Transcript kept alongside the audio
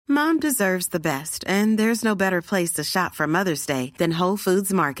Mom deserves the best, and there's no better place to shop for Mother's Day than Whole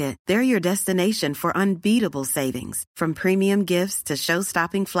Foods Market. They're your destination for unbeatable savings, from premium gifts to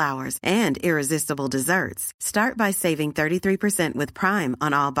show-stopping flowers and irresistible desserts. Start by saving 33% with Prime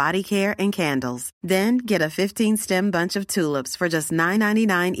on all body care and candles. Then get a 15-stem bunch of tulips for just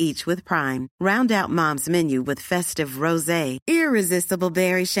 $9.99 each with Prime. Round out Mom's menu with festive rosé, irresistible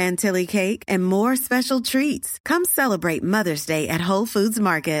berry chantilly cake, and more special treats. Come celebrate Mother's Day at Whole Foods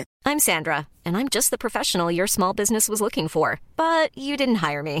Market. I'm Sandra, and I'm just the professional your small business was looking for. But you didn't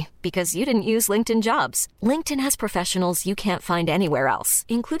hire me because you didn't use LinkedIn Jobs. LinkedIn has professionals you can't find anywhere else,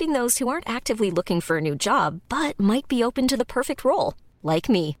 including those who aren't actively looking for a new job, but might be open to the perfect role, like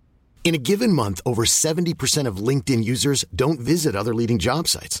me. In a given month, over 70% of LinkedIn users don't visit other leading job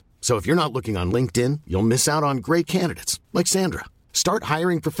sites. So if you're not looking on LinkedIn, you'll miss out on great candidates like Sandra. Start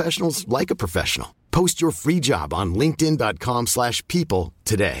hiring professionals like a professional. Post your free job on linkedin.com/people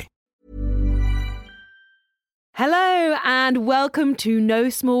today. Hello and welcome to No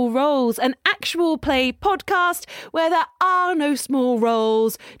Small Roles, an actual play podcast where there are no small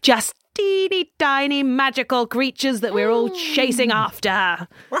roles, just teeny tiny magical creatures that we're all chasing after.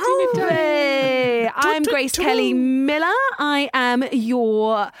 Hey, I'm Grace Kelly Miller. I am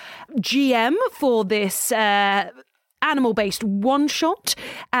your GM for this animal-based one-shot.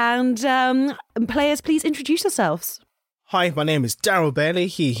 And players, please introduce yourselves. Hi, my name is Daryl Bailey,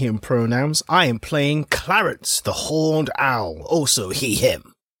 he, him pronouns. I am playing Clarence, the Horned Owl, also he,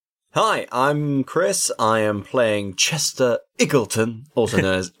 him. Hi, I'm Chris. I am playing Chester Iggleton, also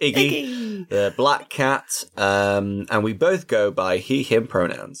known as Iggy, the Black Cat, and we both go by he, him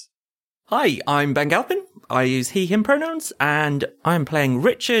pronouns. Hi, I'm Ben Galpin. I use he, him pronouns, and I'm playing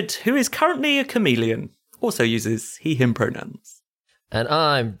Richard, who is currently a chameleon, also uses he, him pronouns. And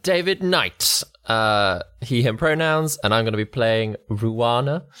I'm David Knight, he, him pronouns, and I'm going to be playing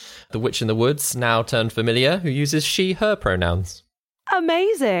Ruana, the witch in the woods, now turned familiar, who uses she, her pronouns.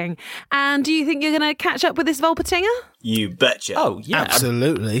 Amazing. And do you think you're going to catch up with this Volpatinger? You betcha. Oh, yeah.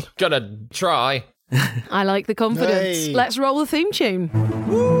 Absolutely. Gonna try. I like the confidence. Hey. Let's roll the theme tune.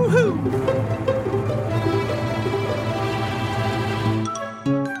 Woohoo!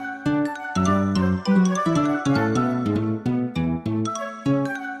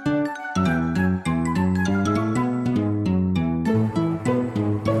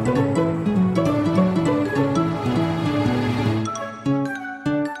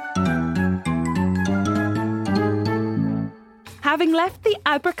 Having left the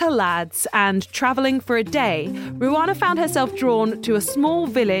Abraca lads and travelling for a day, Ruana found herself drawn to a small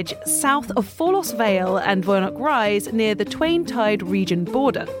village south of Forlos Vale and Voynach Rise near the Twain Tide region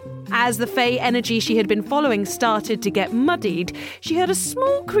border. As the fey energy she had been following started to get muddied, she heard a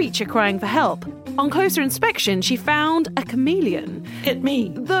small creature crying for help. On closer inspection, she found a chameleon. Hit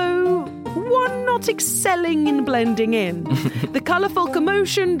me. Though one not excelling in blending in. The colourful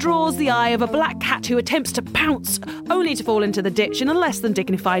commotion draws the eye of a black cat who attempts to pounce, only to fall into the ditch in a less than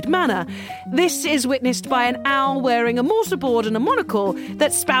dignified manner. This is witnessed by an owl wearing a mortarboard and a monocle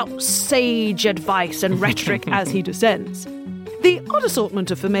that spouts sage advice and rhetoric as he descends. The odd assortment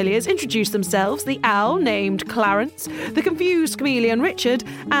of familiars introduce themselves, the owl named Clarence, the confused chameleon Richard,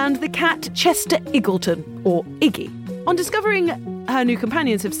 and the cat Chester Iggleton, or Iggy. On discovering her new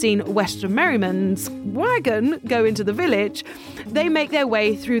companions have seen Wester Merriman's wagon go into the village, they make their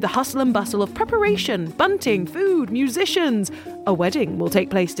way through the hustle and bustle of preparation, bunting, food, musicians. A wedding will take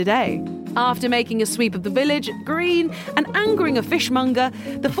place today. After making a sweep of the village green and angering a fishmonger,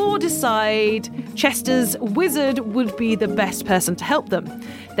 the four decide Chester's wizard would be the best person to help them.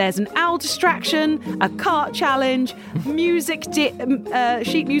 There's an owl distraction, a cart challenge,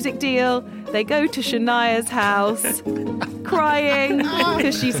 sheet music deal. They go to Shania's house, crying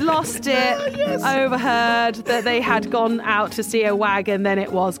because she's lost it, overheard that they had gone out to see a wagon, then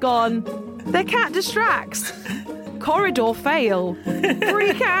it was gone. Their cat distracts. Corridor fail.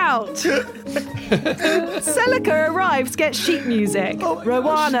 Freak out. Celica arrives, gets sheet music.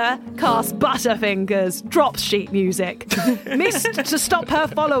 Ruana casts butterfingers, drops sheet music. Missed to stop her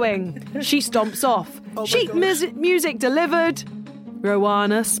following. She stomps off. Sheet music delivered.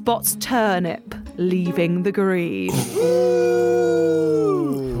 Ruana spots turnip leaving the green.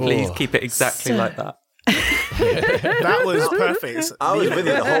 Please keep it exactly like that. That was perfect. I was with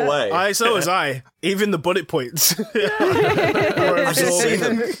you the whole way. So was I. Even the bullet points. I could see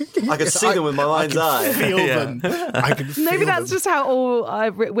them. I could see them with my mind's eye. Feel them. I can feel Maybe that's them. just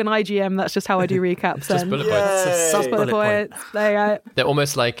how when I GM, that's just how I do recaps then. Just bullet points. Just bullet points. There you go. They're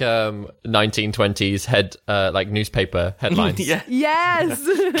almost like 1920s like newspaper headlines. Yeah. Yes.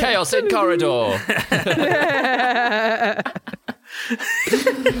 Chaos in corridor.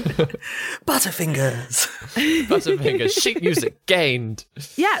 Butterfingers. Butterfingers, sheet music gained.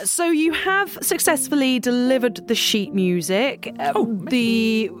 Yeah, so you have successfully delivered the sheet music.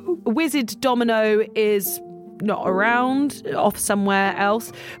 The wizard Domino is not around, off somewhere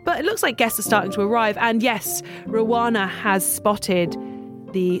else, but it looks like guests are starting to arrive. And yes, Ruana has spotted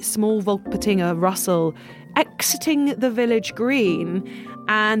the small Volpatinger Russell exiting the village green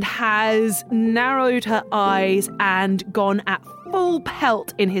and has narrowed her eyes and gone at full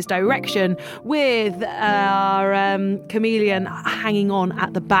pelt in his direction with our chameleon hanging on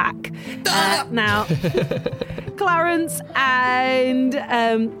at the back. Now, Clarence and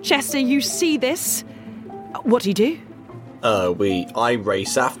Chester, you see this. What do you do? I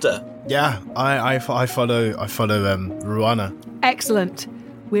race after. Yeah, I follow Ruana. Excellent.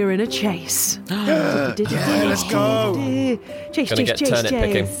 We're in a chase. Yeah, let's go. Chase, Gonna get turnip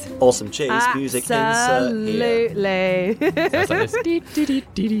picking. Awesome chase music insert here. Absolutely.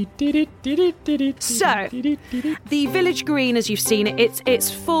 So, the village green, as you've seen it,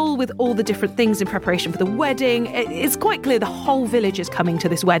 it's full with all the different things in preparation for the wedding. It's quite clear the whole village is coming to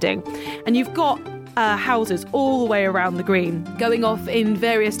this wedding. And you've got houses all the way around the green, going off in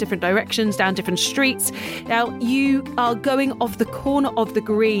various different directions, down different streets. Now, you are going off the corner of the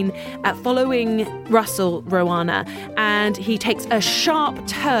green, following Russell, Ruana, and he takes a sharp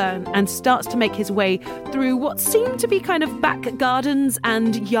turn and starts to make his way through what seem to be kind of back gardens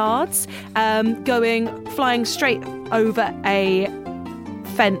and yards, flying straight over a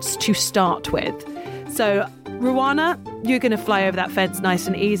fence to start with. So, Ruana, you're going to fly over that fence nice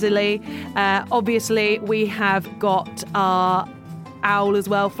and easily. Obviously, we have got our owl as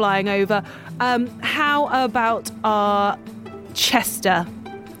well flying over. How about our Chester?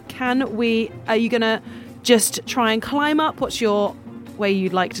 Are you going to just try and climb up? What's your way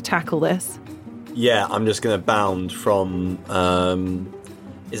you'd like to tackle this? Yeah, I'm just going to bound from...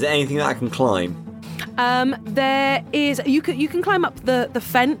 is there anything that I can climb? There is... You can climb up the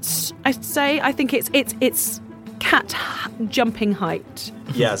fence, I'd say. I think it's cat jumping height.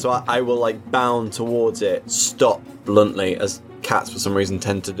 Yeah, so I will bound towards it, stop bluntly, as cats for some reason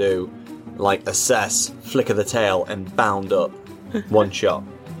tend to do, assess, flicker the tail, and bound up. One shot.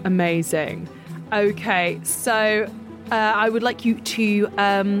 Amazing. Okay, so I would like you to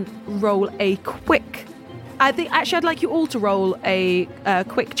roll a quick... I'd like you all to roll a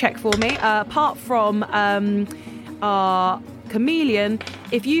quick check for me. Apart from our chameleon,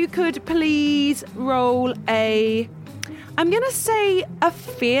 if you could please roll I'm going to say a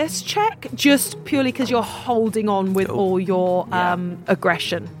fierce check, just purely because you're holding on with all your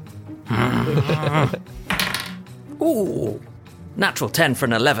aggression. Ooh, natural 10 for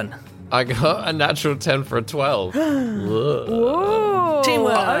an 11. I got a natural 10 for a 12. Whoa.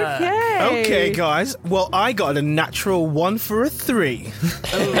 Teamwork. Okay, guys. Well, I got a natural 1 for a 3.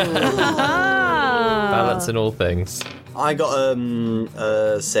 Balance in all things. I got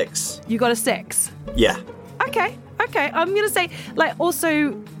a 6. You got a 6? Yeah. Okay. I'm going to say,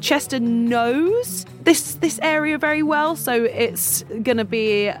 also Chester knows this area very well, so it's going to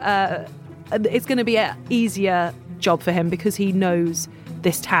be an easier job for him because he knows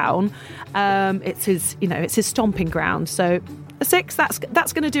this town. It's his stomping ground. So a 6, that's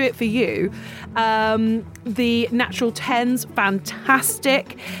going to do it for you. The natural 10s,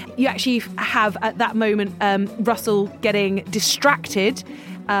 fantastic. You actually have at that moment Russell getting distracted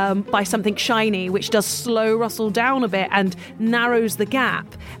by something shiny, which does slow Russell down a bit and narrows the gap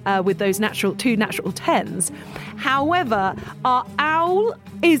with those two natural 10s. However, our owl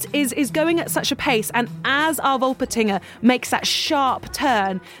is going at such a pace, and as our Volpatinger makes that sharp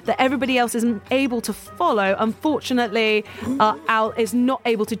turn that everybody else isn't able to follow, unfortunately, our owl is not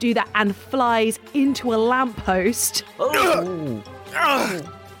able to do that and flies into a lamppost.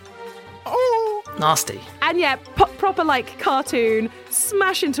 Nasty. And yeah, proper cartoon,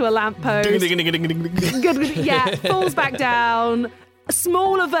 smash into a lamppost. Yeah, falls back down.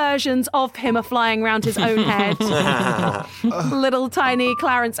 Smaller versions of him are flying around his own head. Little tiny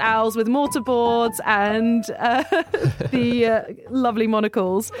Clarence owls with mortarboards and the lovely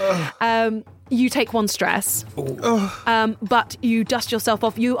monocles. You take 1 stress, but you dust yourself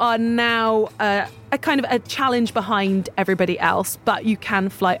off. You are now a kind of a challenge behind everybody else, but you can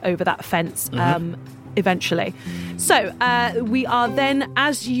fly over that fence eventually. So we are then,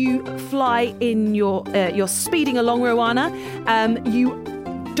 as you fly in you're speeding along, Ruana, you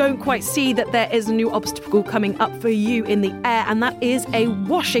don't quite see that there is a new obstacle coming up for you in the air, and that is a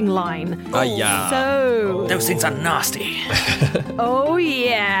washing line. So those things are nasty. Oh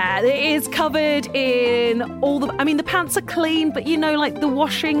yeah, it is covered in all the pants are clean, but the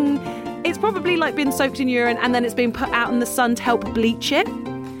washing it's probably like been soaked in urine and then it's been put out in the sun to help bleach it.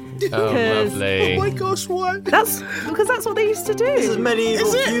 Oh, lovely. Oh my gosh, what? That's because that's what they used to do. This is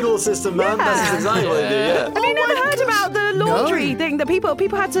medieval feudal system, man. Yeah. That's exactly what they do, yeah. Have you never heard about the laundry thing that people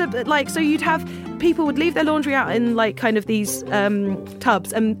had to like? So you'd have people would leave their laundry out in like kind of these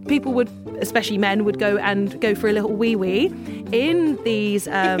tubs, and people would, especially men, would go for a little wee in these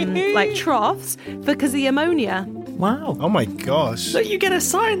like troughs because the ammonia. Wow. Oh my gosh. So you get a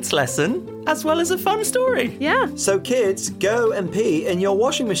science lesson as well as a fun story. Yeah. So kids, go and pee in your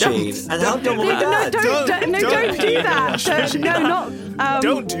washing machine and help your mum and dad. Don't do that.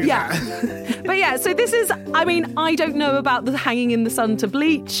 Don't do that. But yeah, so this is, I mean, I don't know about the hanging in the sun to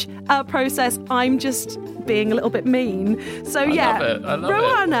bleach process. I'm just being a little bit mean. So I love it.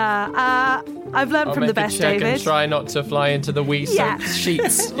 Ruana, I've learned from the best, check David. And try not to fly into the wee soaked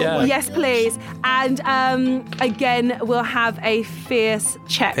sheets. Yeah. Yes, please. And again, we'll have a fierce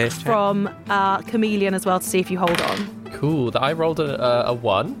check from Chameleon as well to see if you hold on. Cool. I rolled a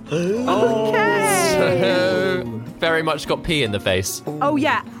 1. Okay. So, very much got pee in the face. Oh,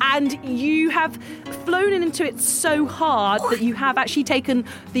 yeah. And you have flown into it so hard that you have actually taken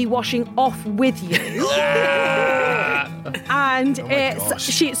the washing off with you. And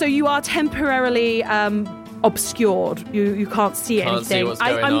so you are temporarily obscured. You can't see Can't see anything. what's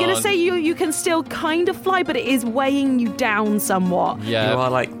going I'm going to on. say you can still kind of fly, but it is weighing you down somewhat. Yeah. You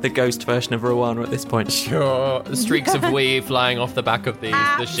are like the ghost version of Ruana at this point. Sure. Streaks of wee flying off the back of the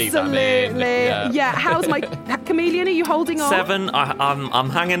sheet I'm in. Absolutely. Yeah. How's my Chameleon? Are you holding on? 7. I'm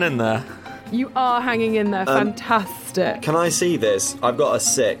hanging in there. You are hanging in there. Fantastic. Can I see this? I've got a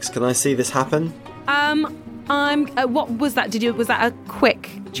 6. Can I see this happen? What was that? Was that a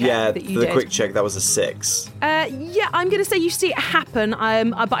quick check that you the did? quick check, that was a 6. Yeah, I'm going to say you see it happen,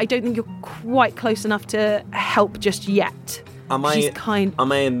 but I don't think you're quite close enough to help just yet. Am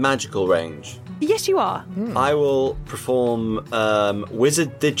I in magical range? Yes, you are. I will perform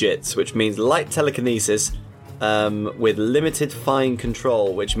Wizard Digits, which means light telekinesis with limited fine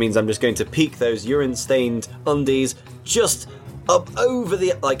control, which means I'm just going to peek those urine-stained undies just up over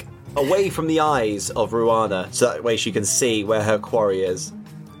the, away from the eyes of Ruana, so that way she can see where her quarry is.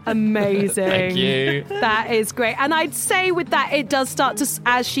 Amazing. Thank you. That is great. And I'd say with that, it does start to,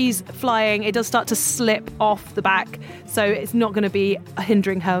 as she's flying, it does start to slip off the back. So it's not going to be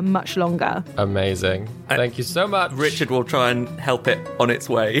hindering her much longer. Amazing. Thank you so much. Richard will try and help it on its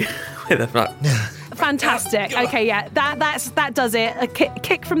way with a Fantastic. Okay, yeah, that does it. A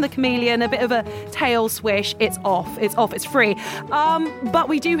kick from the Chameleon, a bit of a tail swish. It's off. It's free. But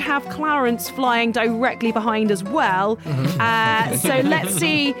we do have Clarence flying directly behind as well. So let's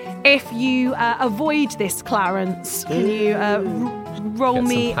see if you avoid this, Clarence. Can you roll Get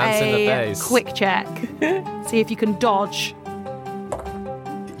me some pants in the a face. quick check? See if you can dodge.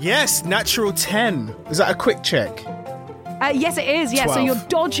 Yes, natural 10. Is that a quick check? Yes, it is. Yeah, 12. so you're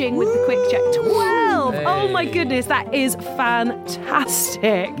dodging with the quick check. 12. Hey. Oh my goodness, that is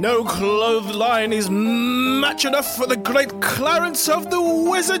fantastic. No clothesline is match enough for the great Clarence of the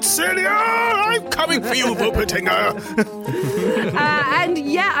Wizard Celia. I'm coming for you, Vopatinger. And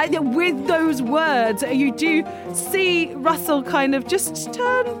yeah, with those words, you do see Russell kind of just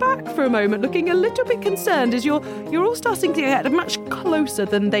turn back for a moment, looking a little bit concerned as you're all starting to get much closer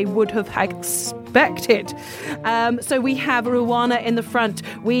than they would have expected. So we have Ruana in the front.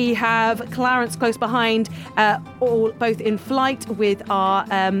 We have Clarence close behind, both in flight with our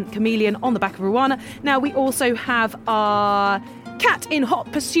Chameleon on the back of Ruana. Now we also have our cat in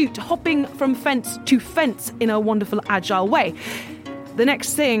hot pursuit, hopping from fence to fence in a wonderful, agile way. The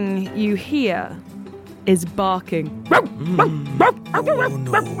next thing you hear is barking. Oh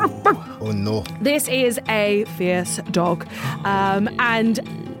no. This is a fierce dog. And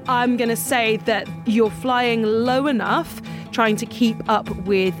I'm going to say that you're flying low enough, trying to keep up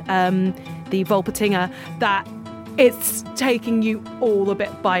with the Volpatinger, that it's taking you all a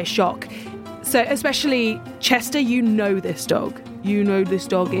bit by shock. So especially Chester, you know this dog. You know this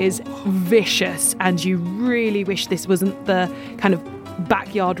dog is vicious, and you really wish this wasn't the kind of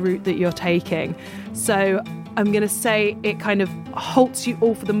backyard route that you're taking. So I'm going to say it kind of halts you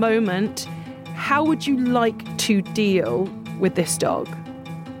all for the moment. How would you like to deal with this dog?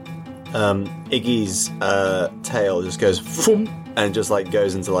 Iggy's tail just goes foom, and just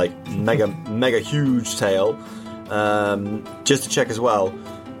goes into mega huge tail. Just to check as well,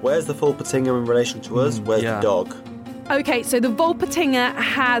 where's the Volpatinger in relation to us? Where's the dog? Okay, so the Volpatinger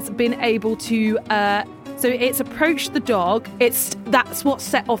has been able to so it's approached the dog. That's what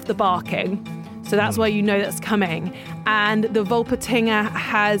set off the barking. So that's why you know that's coming. And the Volpatinger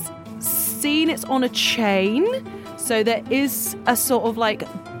has seen it's on a chain, so there is a sort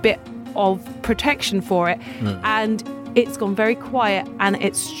of bit of protection for it. And it's gone very quiet and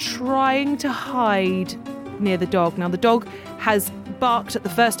it's trying to hide near the dog. Now, the dog has barked at the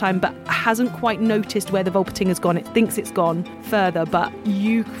first time but hasn't quite noticed where the Volpating has gone. It thinks it's gone further, but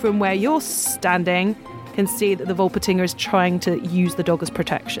you, from where you're standing, can see that the Volpatinger is trying to use the dog as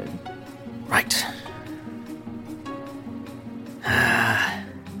protection. Right.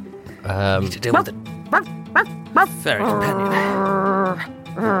 Need to deal with the fairy companion.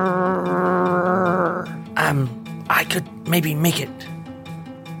 I could maybe make it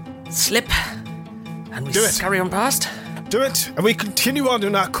slip, and we scurry on past. Do it, and we continue on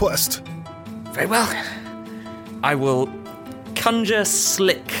in our quest. Very well. I will conjure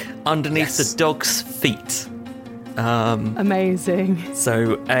Slick underneath the dog's feet. Amazing.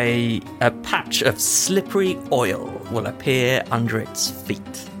 So a patch of slippery oil will appear under its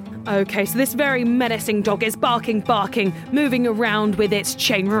feet. Okay, so this very menacing dog is barking, moving around with its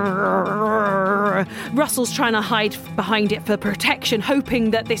chain. Russell's trying to hide behind it for protection,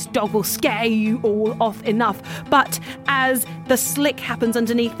 hoping that this dog will scare you all off enough. But as the Slick happens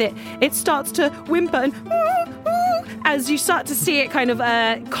underneath it, it starts to whimper and as you start to see it kind of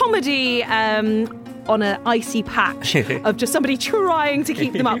comedy on an icy patch of just somebody trying to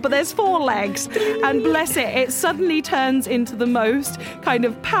keep them up, but there's 4 legs, and bless it, it suddenly turns into the most kind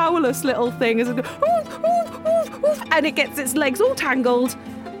of powerless little thing as it goes, and it gets its legs all tangled,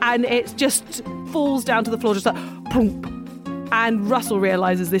 and it just falls down to the floor, just like plump. And Russell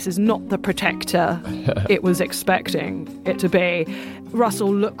realises this is not the protector it was expecting it to be.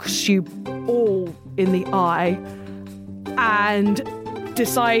 Russell looks you all in the eye and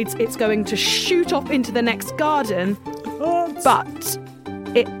decides it's going to shoot off into the next garden, but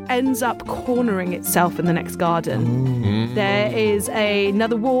it ends up cornering itself in the next garden. There is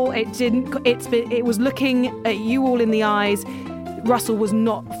another wall. It was looking at you all in the eyes. Russell was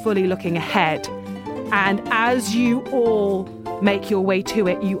not fully looking ahead. And as you all make your way to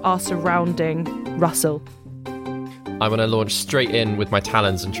it, you are surrounding Russell. I'm going to launch straight in with my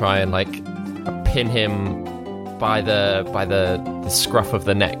talons and try and pin him by the scruff of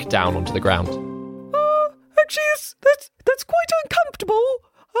the neck down onto the ground. Actually, that's quite uncomfortable.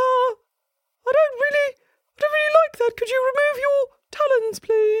 I don't really like that. Could you remove your talons,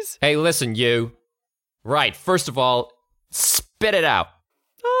 please? Hey, listen, you. Right, first of all, spit it out.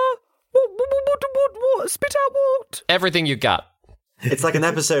 What? Spit out what? Everything you got. It's like an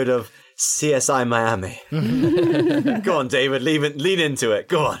episode of CSI Miami. Go on, David, lean into it.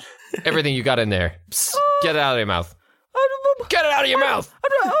 Go on. Everything you got in there. Psst, get it out of your mouth. Get it out of your mouth!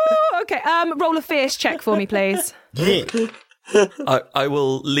 Okay, roll a fierce check for me, please. I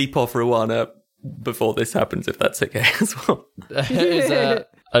will leap off Ruana before this happens, if that's okay as well. It's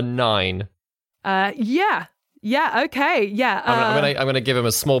a 9. Yeah, okay, yeah. I'm gonna give him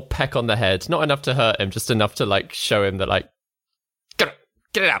a small peck on the head. Not enough to hurt him, just enough to show him that get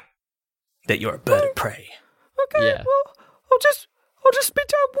it out. That you're a bird of prey. Okay, yeah. Well, I'll just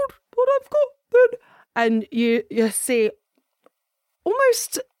spit out what I've got then. And you see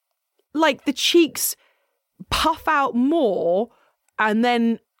almost like the cheeks puff out more and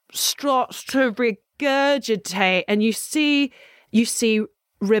then starts to regurgitate, and you see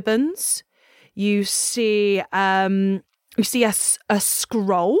ribbons, you see a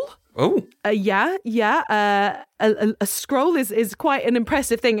scroll. Oh, a scroll is quite an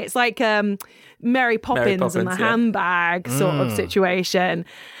impressive thing. It's like Mary Poppins and the handbag sort of situation.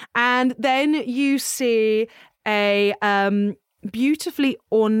 And then you see a beautifully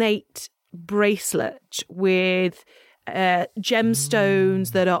ornate bracelet with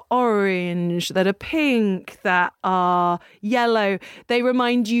gemstones that are orange, that are pink, that are yellow. They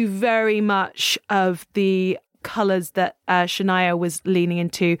remind you very much of the colours that Shania was leaning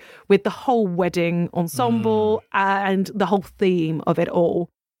into with the whole wedding ensemble and the whole theme of it all.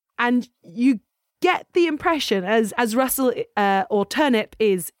 And you get the impression as Russell or Turnip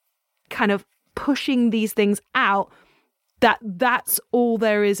is kind of pushing these things out, that's all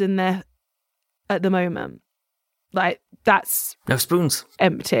there is in there at the moment. That's no spoons.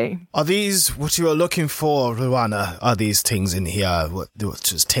 Empty. Are these what you are looking for, Ruana? Are these things in here what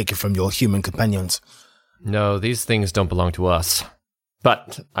just taken from your human companions? No, these things don't belong to us.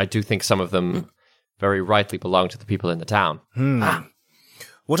 But I do think some of them very rightly belong to the people in the town.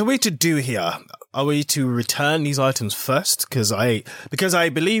 What are we to do here? Are we to return these items first? Because I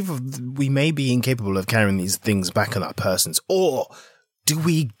believe we may be incapable of carrying these things back on our persons. Or do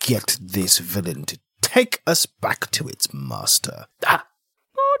we get this villain to take us back to its master? Oh,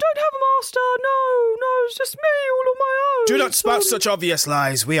 I don't have a master. No, it's just me all on my own. Do not spout such obvious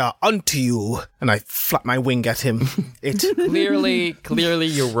lies. We are unto you. And I flap my wing at him. Clearly,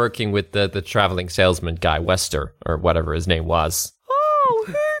 you're working with the traveling salesman guy, Wester, or whatever his name was. Oh,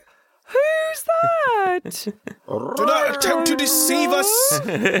 who's that? Do not attempt to deceive us.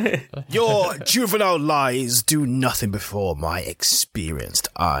 Your juvenile lies do nothing before my experienced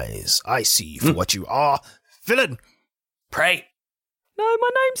eyes. I see you for what you are. Villain. Pray. No, my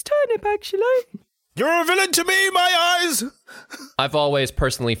name's Turnip, actually. You're a villain to me, my eyes. I've always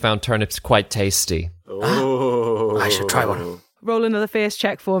personally found turnips quite tasty. Oh. I should try one. Roll another fierce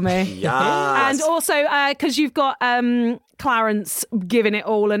check for me. Yes. And also, because you've got Clarence giving it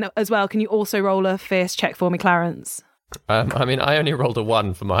all and as well, can you also roll a fierce check for me, Clarence? I mean, I only rolled a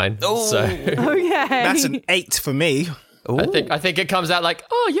 1 for mine. So Okay. That's an 8 for me. I think it comes out like,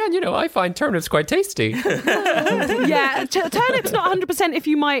 oh yeah, I find turnips quite tasty. Yeah, Turnip's not 100% if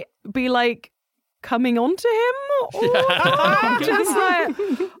you might be like coming onto him or just like,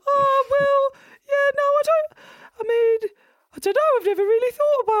 oh, well, yeah, no, I don't know. I've never really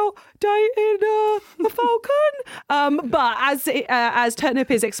thought about dating a falcon. But as Turnip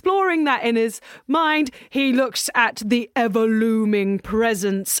is exploring that in his mind, he looks at the ever-looming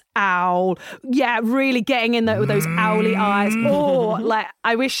presence owl. Yeah, really getting in there with those owly eyes. Or, like,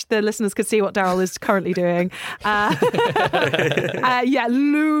 I wish the listeners could see what Daryl is currently doing. Yeah,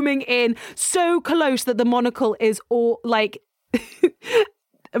 looming in so close that the monocle is all, like...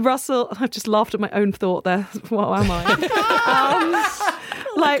 Russell, I've just laughed at my own thought there. What am I?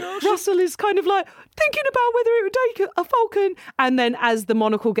 Russell is kind of like thinking about whether it would take a falcon. And then as the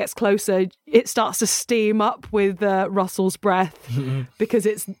monocle gets closer, it starts to steam up with Russell's breath because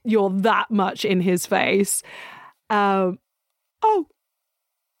you're that much in his face. Oh,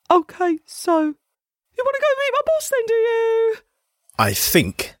 okay. So you want to go meet my boss then, do you? I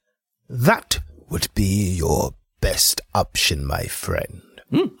think that would be your best option, my friend.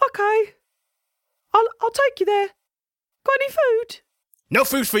 Okay. I'll take you there. Got any food? No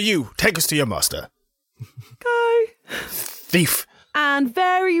food for you. Take us to your master. Okay. Thief. And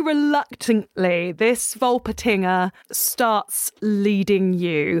very reluctantly, this Volpatinger starts leading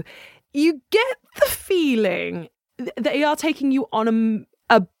you. You get the feeling that they are taking you on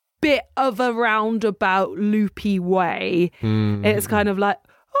a bit of a roundabout, loopy way. It's kind of like,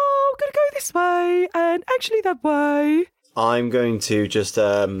 oh, I'm going to go this way and actually that way. I'm going to just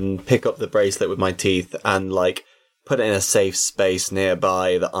pick up the bracelet with my teeth and, like, put it in a safe space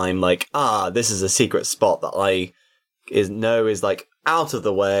nearby that I'm like, this is a secret spot that I know is, like, out of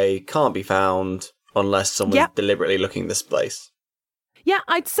the way, can't be found unless someone's deliberately looking this place. Yeah,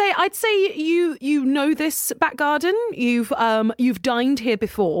 I'd say you know this back garden. You've dined here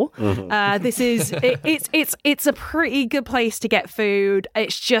before. This is it's a pretty good place to get food.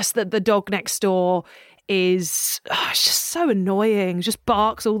 It's just that the dog next door is it's just so annoying, just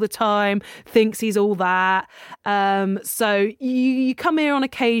barks all the time, thinks he's all that. So you come here on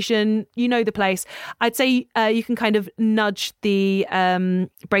occasion, you know the place. I'd say you can kind of nudge the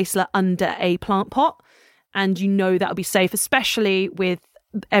bracelet under a plant pot and you know that'll be safe, especially with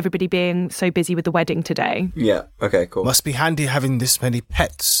everybody being so busy with the wedding today. Yeah, okay, cool. Must be handy having this many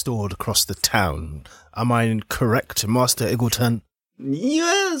pets stored across the town. Am I correct, Master Eggleton?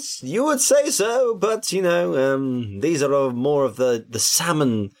 Yes, you would say so, but, these are more of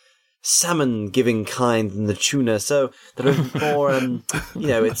the salmon-giving kind than the tuna, so they're more, and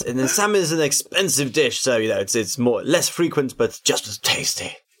the salmon is an expensive dish, so, it's less frequent, but just as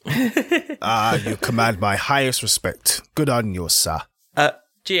tasty. You command my highest respect. Good on you, sir.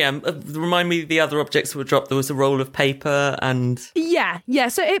 GM, remind me the other objects that were dropped. There was a roll of paper and... Yeah.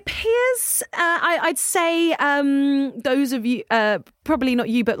 So it appears, I'd say those of you, probably not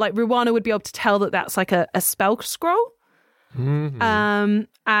you, but like Ruana would be able to tell that that's like a spell scroll. Mm-hmm.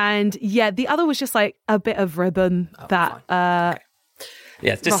 And yeah, the other was just like a bit of ribbon that Yeah,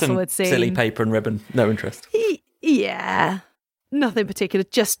 it's just Russell some silly paper and ribbon. No interest. Yeah. Nothing particular,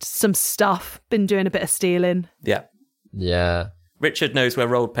 just some stuff. Been doing a bit of stealing. Yeah. Yeah. Richard knows where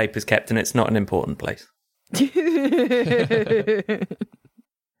rolled paper's kept and it's not an important place.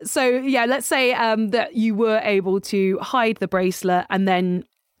 So, yeah, let's say that you were able to hide the bracelet and then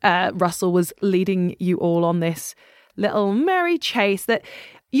Russell was leading you all on this little merry chase that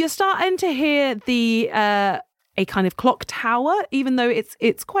you're starting to hear a kind of clock tower, even though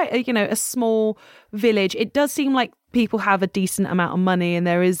it's quite a small village. It does seem like people have a decent amount of money and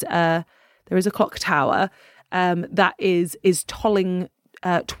there is a clock tower. That is tolling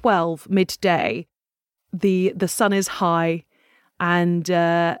 12 midday. The sun is high and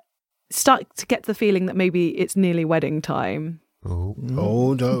start to get the feeling that maybe it's nearly wedding time. Oh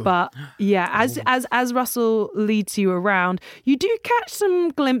no. But yeah, as Russell leads you around, you do catch some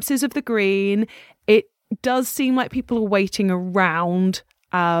glimpses of the green. It does seem like people are waiting around,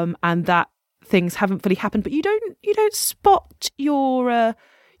 and that things haven't fully happened. But you don't spot your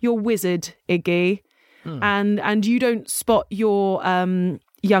wizard, Iggy, and you don't spot your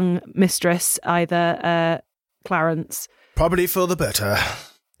young mistress either, Clarence. Probably for the better.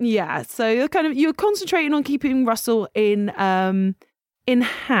 Yeah, so you're concentrating on keeping Russell in hand.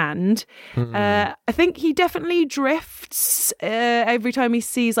 I think he definitely drifts every time he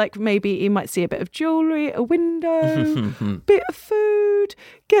sees, like, maybe he might see a bit of jewelry, a window, bit of food,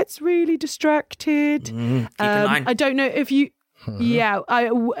 gets really distracted. Keep in line. I don't know if you,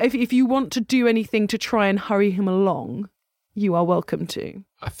 if you want to do anything to try and hurry him along, you are welcome to.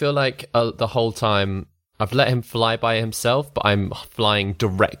 I feel like the whole time I've let him fly by himself, but I'm flying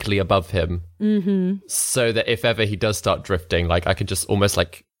directly above him. So that if ever he does start drifting, like, I could just almost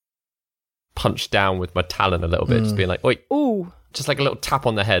like punch down with my talon a little bit, just being like, oi. Ooh. Just like a little tap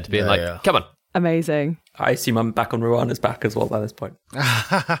on the head, being come on. Amazing. I assume I'm back on Ruana's back as well by this point.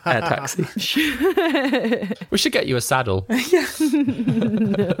 Air taxi. We should get you a saddle. That's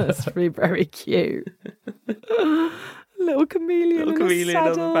very, very cute. Little chameleon in a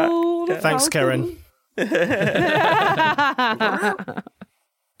saddle. On the back. Yeah. Thanks, Karen.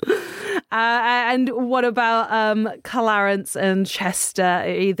 And what about Clarence and Chester? Are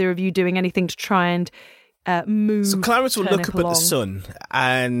either of you doing anything to try and move? So Clarence will look up along? at the sun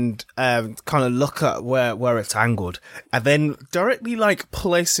and kind of look at where it's angled, and then directly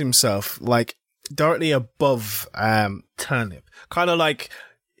place himself directly above Turnip, kind of like,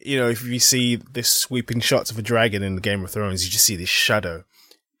 if you see this sweeping shots of a dragon in the Game of Thrones, you just see this shadow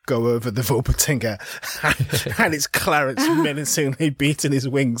go over the Volpatinger, and it's Clarence menacingly beating his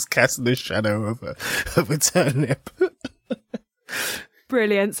wings, casting the shadow over Turnip.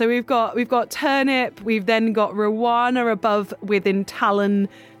 Brilliant. So we've got Turnip, we've then got Ruana above within talon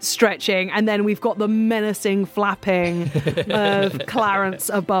stretching, and then we've got the menacing flapping of Clarence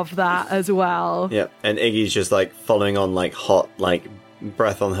above that as well. Yeah, and Iggy's just following on hot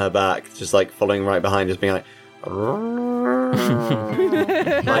breath on her back, just following right behind, just being like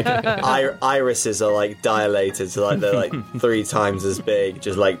irises are dilated, so they're 3 times as big,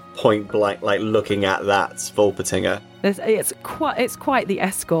 just point blank, looking at that Volpatinger. It's quite the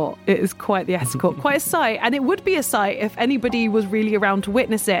escort. It is quite the escort. Quite a sight, and it would be a sight if anybody was really around to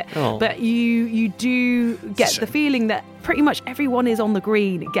witness it. Oh. But you do get the feeling that pretty much everyone is on the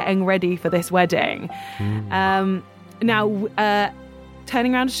green getting ready for this wedding. Now,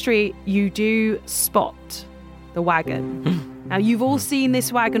 turning around the street, you do spot the wagon. Now, you've all seen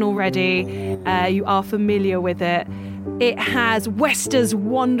this wagon already. You are familiar with it. It has Wester's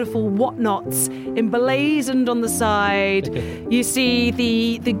wonderful whatnots emblazoned on the side. You see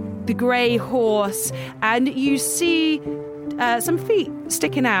the grey horse, and you see some feet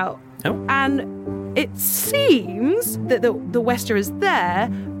sticking out. Oh. And it seems that the Wester is there,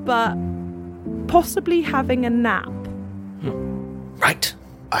 but possibly having a nap. Right.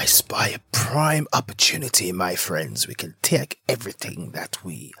 I spy a prime opportunity, my friends. We can take everything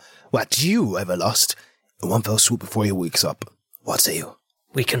what you ever lost in one fell swoop before he wakes up. What say you?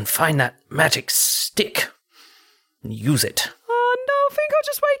 We can find that magic stick and use it. Oh, no, I think I'll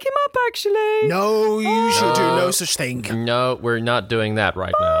just wake him up, actually. No, you should do no such thing. No, we're not doing that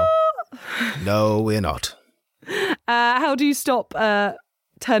right now. No, we're not. How do you stop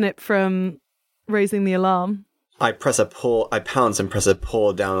Turnip from raising the alarm? I pounce and press a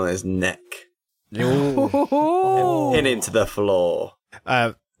paw down on his neck. Oh. And into the floor.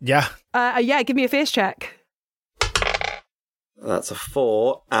 Yeah. Yeah, give me a fierce check. That's a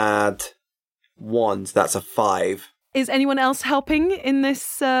 4. Add 1, so that's a 5. Is anyone else helping in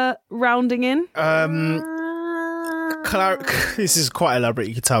this rounding in? This is quite elaborate.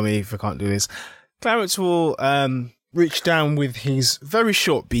 You can tell me if I can't do this. Clarence will reach down with his very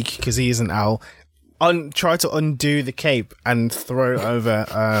short beak, because he is an owl, try to undo the cape and throw it over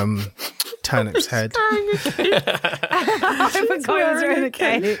Turnip's head. I forgot I was wearing a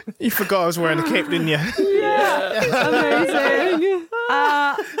cape. You forgot I was wearing a cape, didn't you? Yeah, amazing.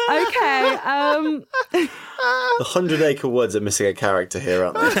 Okay. The 100-Acre Woods are missing a character here,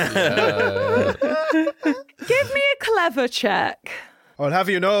 aren't they? Give me a clever check. I'll have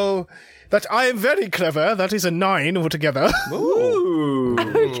you know that I am very clever. That is a 9 altogether. Ooh.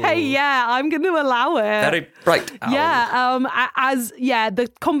 Okay, yeah, I'm going to allow it. Very bright owl. Yeah, the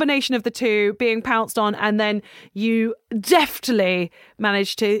combination of the two being pounced on, and then you deftly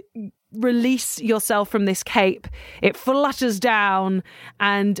manage to release yourself from this cape. It flutters down,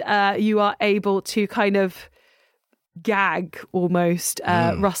 and you are able to kind of gag almost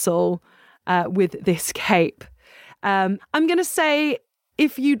Russell with this cape. I'm going to say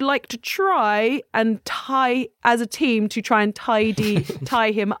if you'd like to try and tie as a team to try and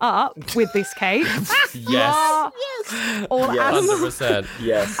tie him up with this cape. Yes. All 100%.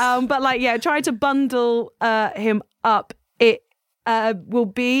 Yes. But try to bundle him up. It will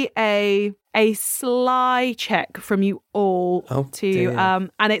be a sly check from you all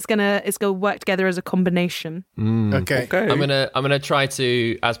and it's gonna work together as a combination. Okay. I'm gonna try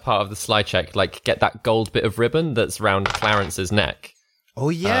to, as part of the slide check, like get that gold bit of ribbon that's round Clarence's neck. Oh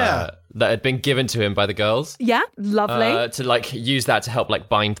yeah, that had been given to him by the girls. Yeah, lovely. To like use that to help like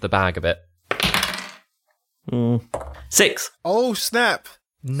bind the bag a bit. 6. Oh snap!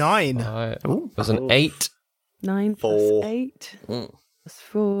 9. It was an 8. 9 4. plus 8. That's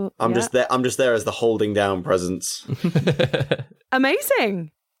 4. I'm just there as the holding down presence.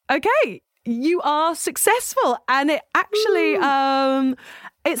 Amazing. Okay, you are successful, and it actually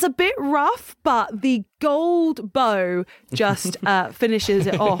it's a bit rough, but the gold bow just finishes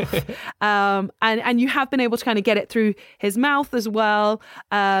it off. And you have been able to kind of get it through his mouth as well,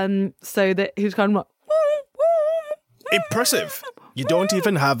 so that he's kind of like... Impressive. You don't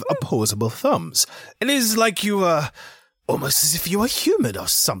even have opposable thumbs. It is like you are almost as if you are human or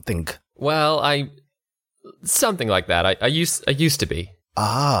something. Well, something like that. I used to be.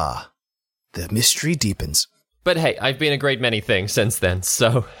 Ah, the mystery deepens. But hey, I've been a great many things since then,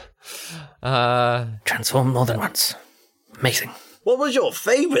 so... Transformed more than once. Amazing. What was your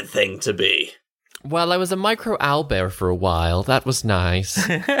favourite thing to be? Well, I was a micro owlbear for a while. That was nice.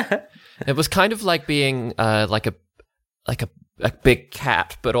 It was kind of like being like a big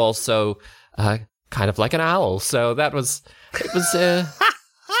cat, but also kind of like an owl. So it was a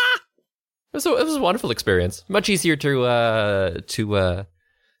wonderful experience. Much easier to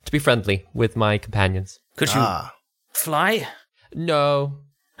be friendly with my companions. Could you fly? No.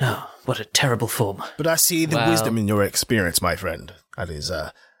 Oh, what a terrible form. But I see the wisdom in your experience, my friend. That is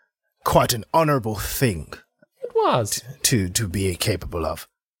quite an honourable thing. It was. To be capable of.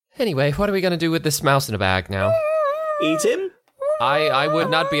 Anyway, what are we going to do with this mouse in a bag now? Eat him? I would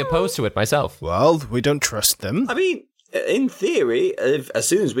not be opposed to it myself. Well, we don't trust them. I mean, in theory, as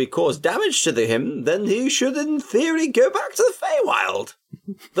soon as we cause damage to him, then he should, in theory, go back to the Feywild,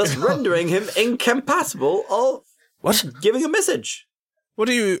 thus rendering him incompatible of giving a message. What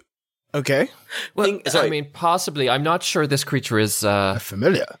are you... Okay. Well, I mean, possibly. I'm not sure this creature is...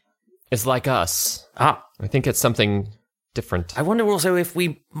 familiar. Is like us. I think it's something different. I wonder also if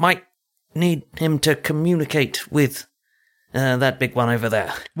we might need him to communicate with that big one over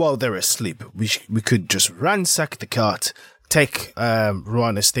there. While they're asleep, we could just ransack the cart, take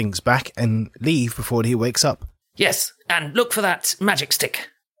Ruana's things back, and leave before he wakes up. Yes, and look for that magic stick.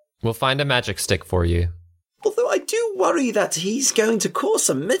 We'll find a magic stick for you. Although I do worry that he's going to cause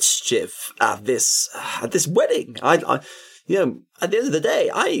some mischief at this wedding. At the end of the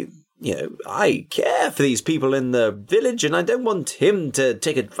day, I care for these people in the village, and I don't want him to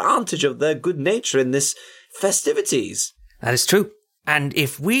take advantage of their good nature in this festivities. That is true. And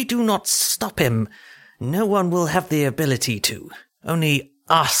if we do not stop him, no one will have the ability to. Only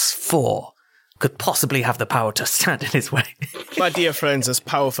us 4 could possibly have the power to stand in his way. My dear friends, as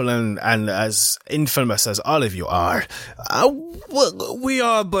powerful and as infamous as all of you are, we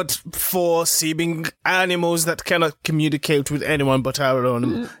are but 4 seeming animals that cannot communicate with anyone but our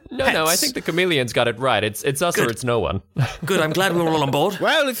own pets. No, I think the chameleon's got it right. It's us or it's no one. Good, I'm glad we're all on board.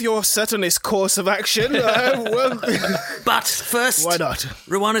 Well, if you're set on this course of action, well... But first... Why not?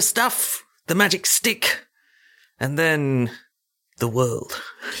 Ruana's stuff, the magic stick, and then... the world.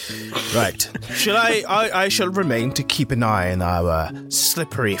 Right. I shall remain to keep an eye on our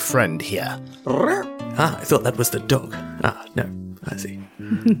slippery friend here. I thought that was the dog. No, I see.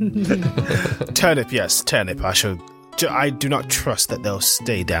 Turnip, yes, turnip. I do not trust that they'll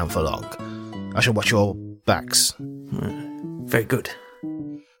stay down for long. I shall watch your backs. Very good.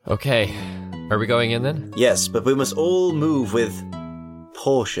 Okay. Are we going in then? Yes, but we must all move with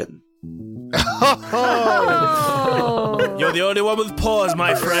caution. You're the only one with paws,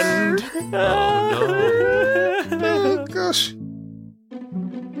 my friend. Oh, no. Oh, gosh.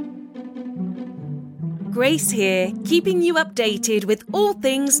 Grace here, keeping you updated with all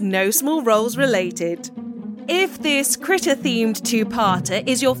things No Small Roles related. If this critter-themed two-parter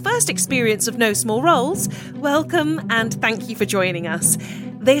is your first experience of No Small Roles, welcome and thank you for joining us.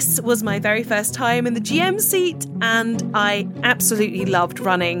 This was my very first time in the GM seat, and I absolutely loved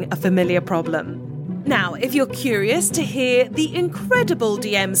running a familiar problem. Now, if you're curious to hear the incredible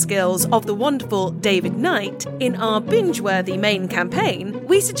DM skills of the wonderful David Knight in our binge-worthy main campaign,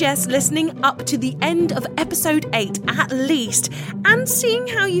 we suggest listening up to the end of episode 8 at least and seeing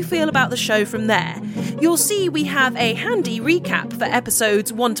how you feel about the show from there. You'll see we have a handy recap for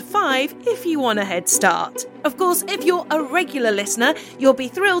episodes 1 to 5 if you want a head start. Of course, if you're a regular listener, you'll be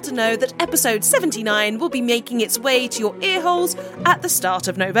thrilled to know that episode 79 will be making its way to your earholes at the start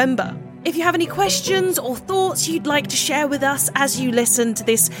of November. If you have any questions or thoughts you'd like to share with us as you listen to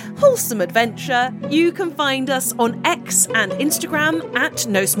this wholesome adventure, you can find us on X and Instagram at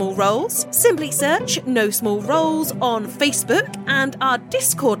No Small Roles. Simply search No Small Roles on Facebook, and our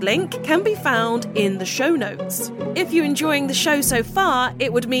Discord link can be found in the show notes. If you're enjoying the show so far,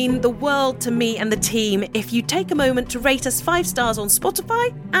 it would mean the world to me and the team if you take a moment to rate us 5 stars on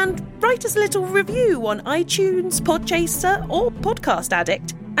Spotify and write us a little review on iTunes, Podchaser, or Podcast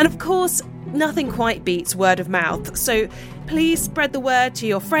Addict. And of course, nothing quite beats word of mouth, so please spread the word to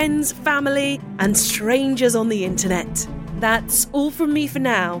your friends, family, and strangers on the internet. That's all from me for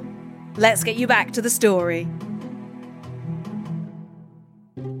now. Let's get you back to the story.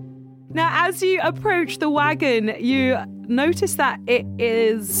 Now, as you approach the wagon, you notice that it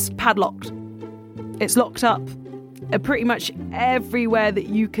is padlocked. It's locked up pretty much everywhere that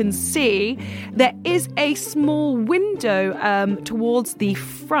you can see. There is a small window towards the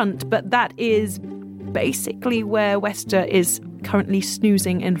front, but that is basically where Wester is currently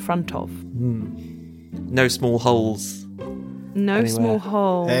snoozing in front of. No small holes. No anywhere. small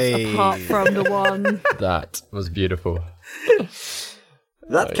holes, Hey. apart from the one. That was beautiful.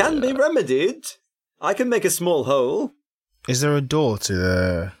 That can be remedied. I can make a small hole. Is there a door to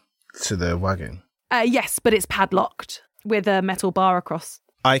the wagon? Yes, but it's padlocked with a metal bar across.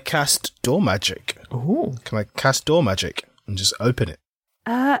 I cast door magic. Ooh. Can I cast door magic and just open it?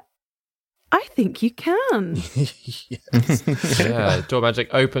 I think you can. Yeah, door magic,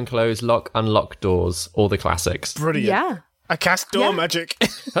 open, close, lock, unlock doors, all the classics. Brilliant. Yeah. I cast door Yeah. magic.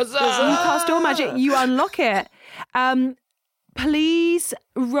 Huzzah! You cast door magic, you unlock it. Please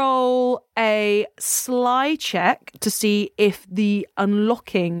roll a sly check to see if the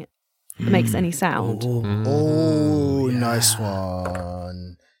unlocking makes any sound. Oh, nice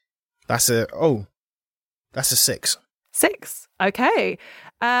one. That's a 6. 6. Okay.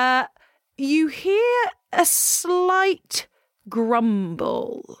 You hear a slight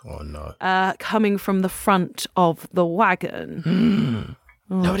grumble Oh no. coming from the front of the wagon.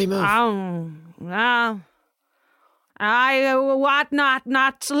 Nobody move. What not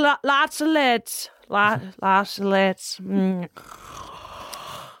lots of lids. Lots of lids.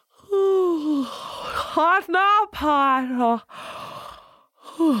 Hot now, pot.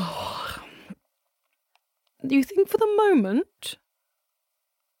 Do you think for the moment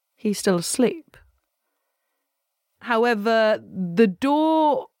he's still asleep? However, the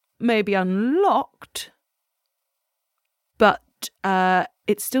door may be unlocked, but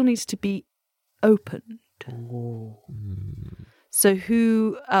it still needs to be opened. So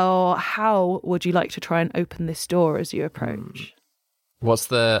who or how would you like to try and open this door as you approach? What's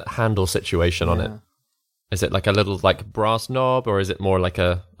the handle situation on it? Is it like a little brass knob, or is it more like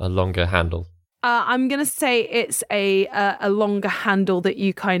a longer handle? I'm going to say it's a longer handle that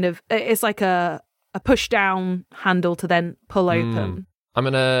you kind of... It's like a push-down handle to then pull open. I'm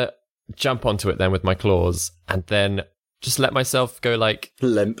going to jump onto it then with my claws and then just let myself go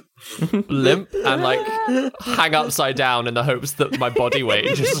Limp. limp and hang upside down in the hopes that my body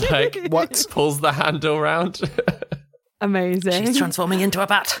weight just pulls the handle round. Amazing. She's transforming into a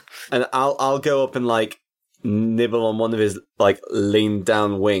bat. And I'll go up and nibble on one of his lean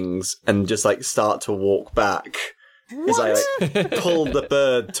down wings and just start to walk back as I pull the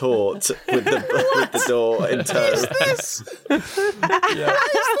bird taut with the door in tow.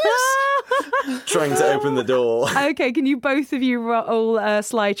 Trying to open the door. Okay, can you both of you roll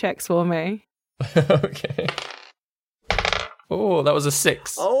sly checks for me? Okay. Oh, that was a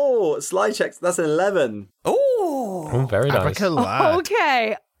 6. Oh, slide checks. That's an 11. Oh, very nice.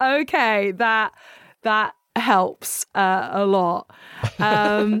 Abracalad. Okay, that helps a lot.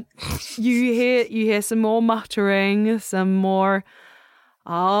 You hear some more muttering, some more.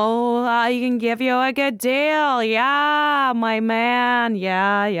 Oh, I can give you a good deal. Yeah, my man.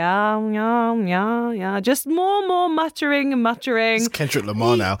 Yeah. Just more muttering. It's Kendrick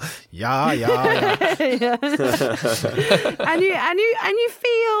Lamar now. Yeah. and you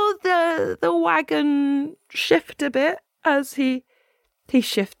feel the wagon shift a bit as he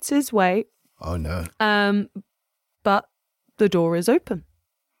shifts his weight. Oh no. But the door is open.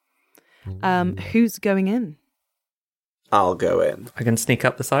 Who's going in? I'll go in. I can sneak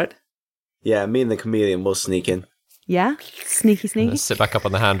up the side. Yeah, me and the chameleon will sneak in. Yeah? Sneaky. Sit back up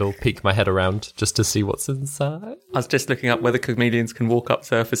on the handle, peek my head around just to see what's inside. I was just looking up whether chameleons can walk up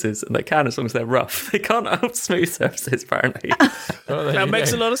surfaces, and they can as long as they're rough. They can't up smooth surfaces, apparently. That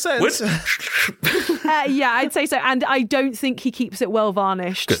makes a lot of sense. Yeah, I'd say so. And I don't think he keeps it well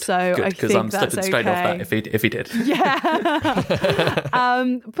varnished. Good, so I think because I'm that's slipping straight off that if he did. Yeah.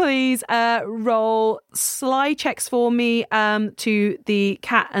 Please roll sly checks for me to the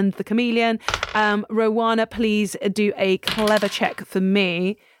cat and the chameleon. Ruana, please do a clever check for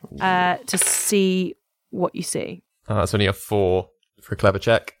me to see what you see. Oh, that's only a 4 for a clever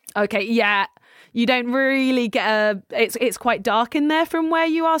check. Okay, yeah. You don't really get it's quite dark in there from where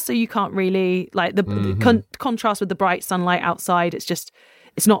you are, so you can't really like the contrast with the bright sunlight outside. It's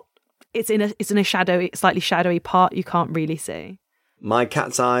in a slightly shadowy part you can't really see. My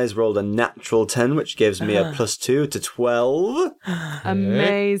cat's eyes rolled a natural 10, which gives me a +2 to 12.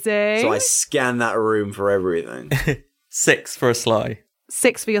 Amazing. So I scan that room for everything. 6 for a sly.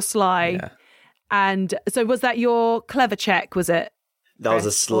 6 for your sly. Yeah. And so was that your clever check, was it? That was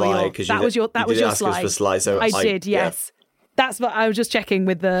a sly because that was your sly. For sly, so I did, yes. Yeah. That's what I was just checking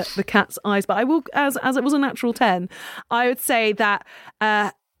with the cat's eyes. But I will, as it was a natural 10, I would say that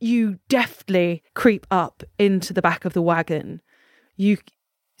you deftly creep up into the back of the wagon. You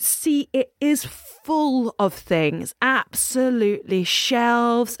see it is full of things, absolutely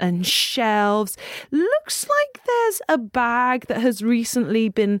shelves and shelves. Looks like there's a bag that has recently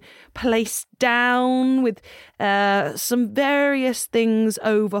been placed down with some various things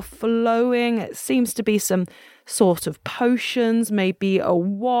overflowing. It seems to be some sort of potions, maybe a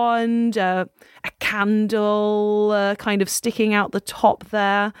wand, a candle kind of sticking out the top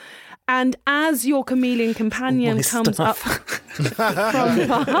there. And as your chameleon companion comes up from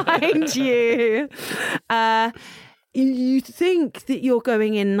behind you, you think that you're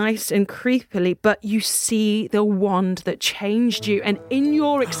going in nice and creepily, but you see the wand that changed you. And in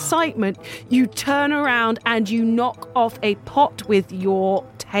your excitement, you turn around and you knock off a pot with your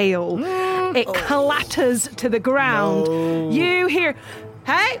tail. It clatters to the ground. No. You hear,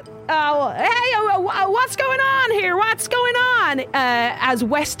 hey, what's going on here? What's going on? As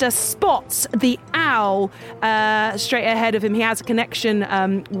Wester spots the owl straight ahead of him. He has a connection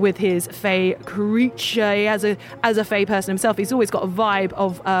with his Fey creature. He has as a Fey person himself, he's always got a vibe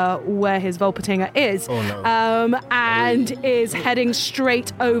of where his Volpatinger is. Oh, no. And is heading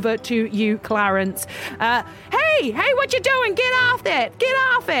straight over to you, Clarence. Hey, what you doing? Get off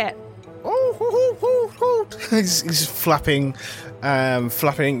it! He's flapping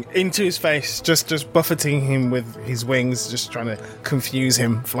into his face, just buffeting him with his wings, just trying to confuse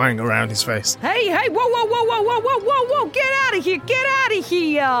him, flying around his face. Hey, whoa, get out of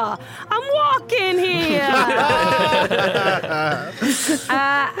here. I'm walking here.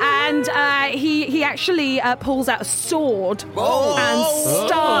 And he actually pulls out a sword and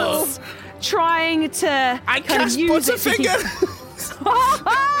starts trying to kind of use it to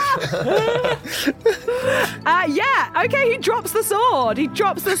yeah, okay, he drops the sword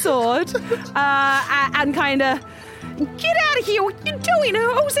and kind of, get out of here, what you doing?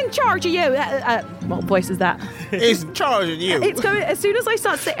 Who's in charge of you? What voice is that? He's in charge of you. It's going, as soon as I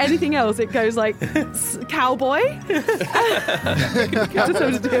start to say anything else, it goes like cowboy. Just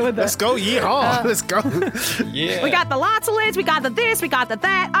have to deal with that. Let's go, yeehaw. Let's go. Yeah. We got the lots of lids, we got the this, we got the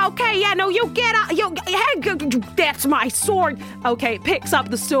that. Okay, yeah, no, you get out. That's my sword. Okay, picks up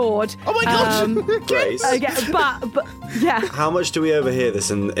the sword. Oh my gosh. Grace. But yeah. How much do we overhear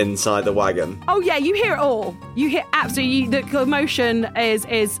this inside the wagon? Oh yeah, you hear it all. You hear absolutely. The commotion is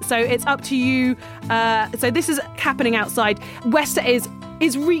so it's up to you. So this is happening outside. Wester is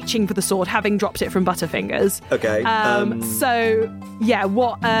reaching for the sword, having dropped it from Butterfingers. Okay. So yeah,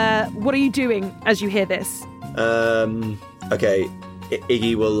 what are you doing as you hear this? Okay.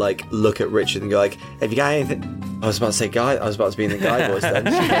 Iggy will look at Richard and go have you got anything? I was about to say guy. I was about to be in the guy voice then.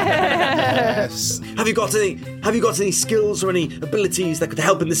 Yes. Have you got any skills or any abilities that could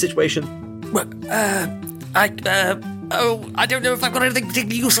help in this situation? Well, I don't know if I've got anything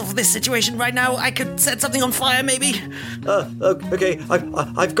particularly useful for this situation right now. I could set something on fire, maybe. Okay.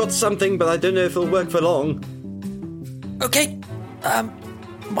 I've got something, but I don't know if it'll work for long. Okay.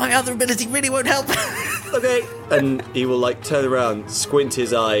 My other ability really won't help. Okay. And he will turn around, squint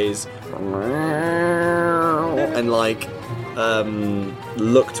his eyes, and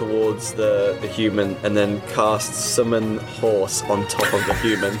look towards the human, and then cast summon horse on top of the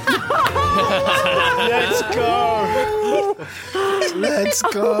human. Let's go. Let's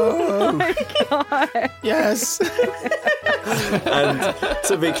go. Oh my God. Yes. And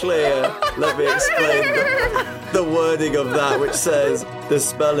to be clear, let me explain that the wording of that, which says the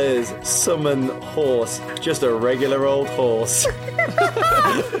spell is summon horse, just a regular old horse.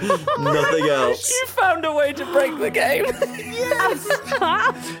 Nothing else. You found a way to break the game. Yes!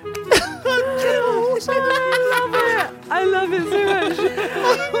 I love it so much.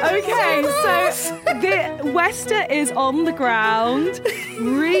 Okay, so Wester is on the ground,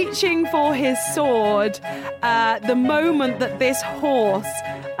 reaching for his sword. The moment that this horse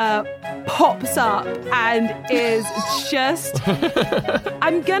pops up and is just...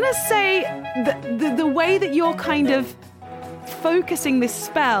 I'm gonna say the way that you're kind of focusing this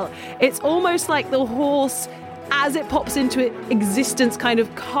spell, it's almost like the horse, as it pops into existence, kind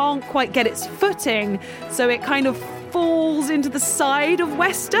of can't quite get its footing, so it kind of falls into the side of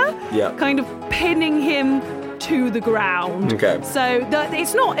Wester, kind of pinning him to the ground. Okay. So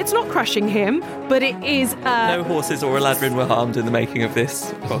it's not crushing him, but it is... no horses or Eladrin were harmed in the making of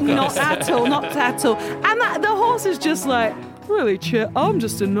this podcast. Not at all. And the horse is just like, really chill. I'm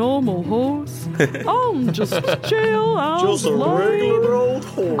just a normal horse. I'm just chill. Just a regular old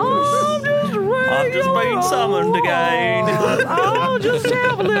horse. I've just been summoned again. I'll just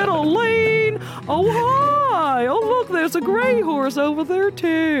have a little lean. Oh, hi. Oh, look, there's a grey horse over there,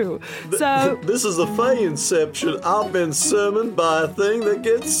 too. So this is a Fey-inception. I've been summoned by a thing that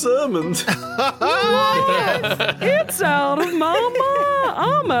gets summoned. What? It's out of my mind.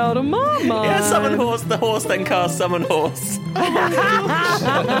 I'm out of my mind. Yeah, summon horse. The horse then casts summon horse.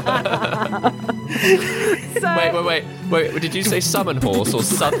 Wait, did you say summon horse or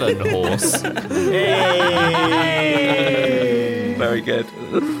southern horse? Hey. Very good.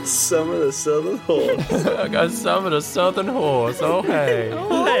 Summon a southern horse. I got summon a southern horse. Oh, hey.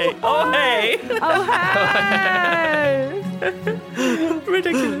 Oh, hey. Oh, hey. Oh, hey.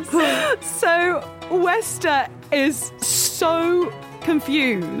 Ridiculous. So Wester is so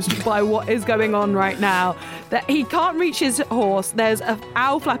confused by what is going on right now that he can't reach his horse. There's an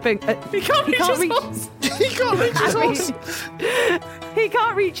owl flapping. He can't reach his horse. He can't reach his horse. He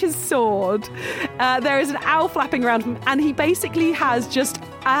can't reach his sword. There is an owl flapping around him, and he basically has just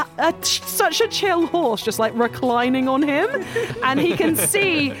such a chill horse, just like reclining on him, and he can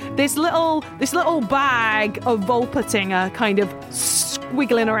see this little bag of Volpatinger kind of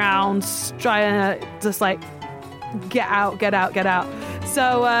squiggling around, trying to just like get out.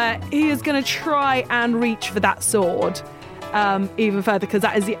 So he is going to try and reach for that sword even further, because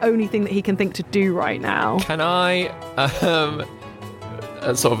that is the only thing that he can think to do right now. Can I,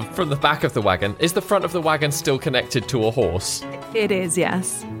 sort of from the back of the wagon, is the front of the wagon still connected to a horse? It is,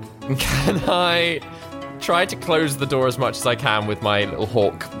 yes. Can I try to close the door as much as I can with my little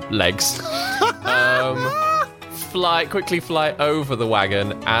hawk legs? Quickly fly over the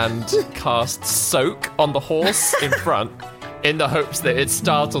wagon and cast Soak on the horse in front in the hopes that it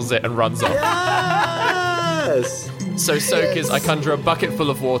startles it and runs off. Yes! So Soak is, I conjure a bucket full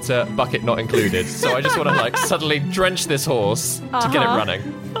of water, bucket not included. So I just want to like suddenly drench this horse to get it running.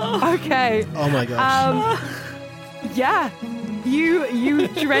 Okay. Oh my gosh. Yeah. You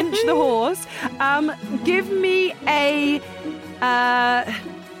drench the horse. Give me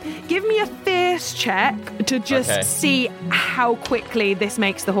a fierce check to just see how quickly this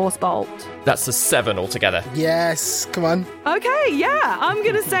makes the horse bolt. That's a 7 altogether. Yes, come on. Okay, yeah, I'm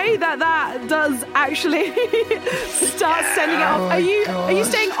gonna say that does actually start sending it off. Are you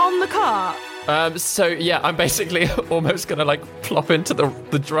staying on the cart? So yeah, I'm basically almost gonna like plop into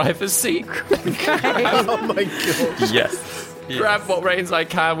the driver's seat. Okay. Oh my god. Yes. Grab what reins I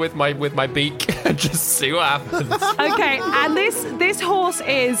can with my beak and just see what happens. Okay, and this horse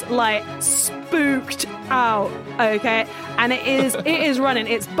is like spooked out. Okay, and it is running.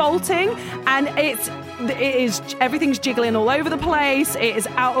 It's bolting, and it is everything's jiggling all over the place. It is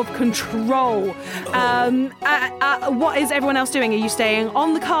out of control. What is everyone else doing? Are you staying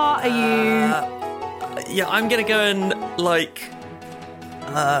on the cart? Are you? Yeah, I'm gonna go and like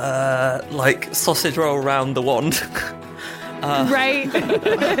sausage roll around the wand. Right.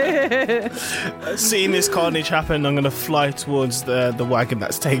 Seeing this carnage happen, I'm going to fly towards the wagon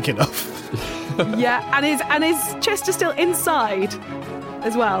that's taken off. Yeah, and is Chester still inside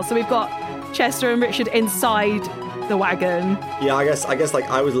as well? So we've got Chester and Richard inside the wagon. Yeah, I guess like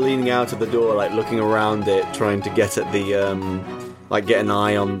I was leaning out of the door, like looking around it, trying to get at the like get an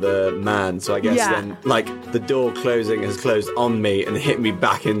eye on the man. So I guess then like the door closing has closed on me and hit me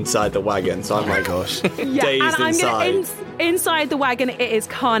back inside the wagon. So I'm like, gosh, Yeah, dazed and inside. Inside the wagon, it is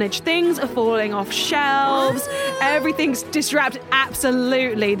carnage. Things are falling off shelves. Everything's disrupted.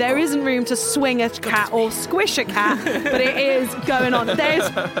 Absolutely. There isn't room to swing a cat or squish a cat, but it is going on.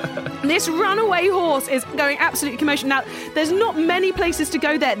 This runaway horse is going absolutely commotion. Now, there's not many places to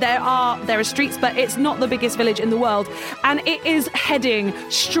go there. There are streets, but it's not the biggest village in the world. And it is heading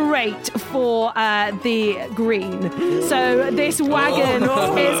straight for the green. So this wagon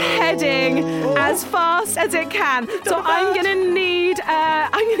is heading as fast as it can. So I'm gonna need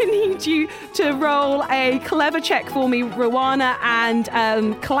you to roll a clever check for me, Ruana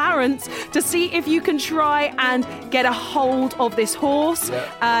and Clarence, to see if you can try and get a hold of this horse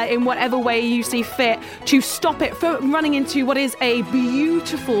in whatever way you see fit to stop it from running into what is a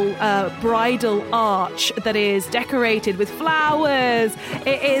beautiful bridal arch that is decorated with flowers.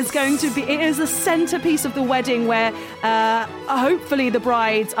 It is the centerpiece of the wedding where hopefully the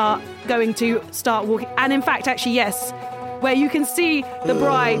brides are going to start walking. And in fact, actually, yes, where you can see the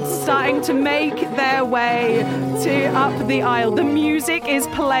brides starting to make their way up the aisle. The music is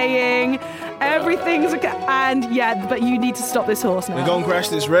playing. Everything's okay. And but you need to stop this horse now. We're gonna crash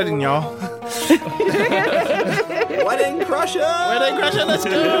this wedding, y'all. Wedding crusher! Wedding crusher, let's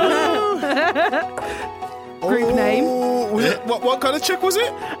go! Group name. Was it, what kind of check was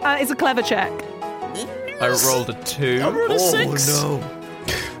it? It's a clever check. I rolled a 2. I rolled a 6.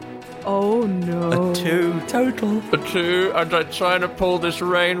 Oh no. A 2 total. A 2, and I'm trying to pull this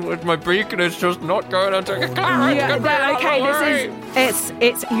rein with my beak, and it's just not going on.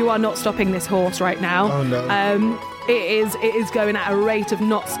 You are not stopping this horse right now. Oh no. It is going at a rate of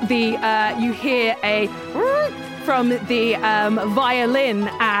knots. You hear a from the violin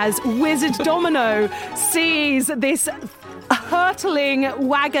as Wizard Domino sees this hurtling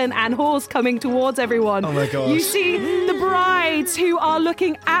wagon and horse coming towards everyone. Oh my gosh. You see the brides who are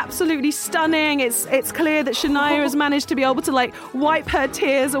looking absolutely stunning. It's clear that Shania has managed to be able to wipe her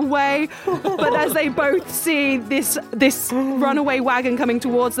tears away. But as they both see this runaway wagon coming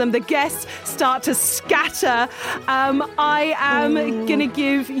towards them, the guests start to scatter. I am gonna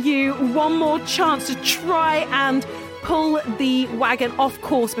give you one more chance to try and pull the wagon off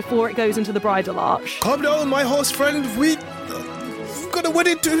course before it goes into the bridal arch. Calm down, my horse friend. We've got a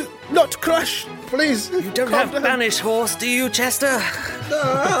wedding to not crash. Please. You don't have Spanish horse, do you, Chester?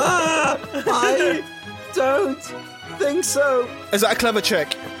 I don't think so. Is that a clever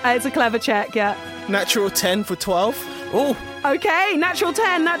check? It's a clever check, yeah. Natural 10 for 12. Oh, Okay, natural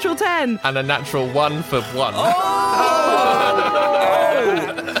 10. And a natural 1 for 1.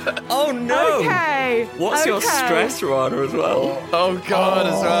 oh no! Okay. What's your stress, Ruana, as well? Oh God,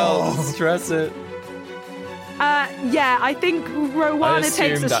 as well. Stress it. I think I Ruana assume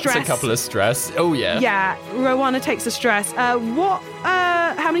takes the that's stress. a couple of stress. Oh yeah. Yeah, Ruana takes the stress. How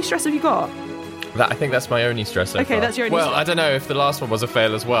many stress have you got? I think that's my only stress so Okay, far. that's your only Well, stress. I don't know if the last one was a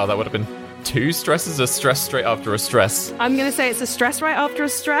fail as well. That would have been 2 stresses, a stress straight after a stress. I'm going to say it's a stress right after a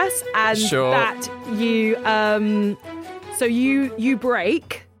stress, and Sure. that you so you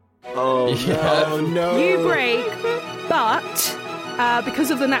break. Oh, Yeah. No. You break, but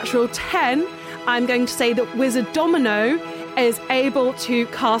because of the natural 10, I'm going to say that Wizard Domino is able to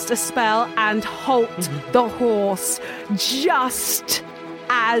cast a spell and halt the horse just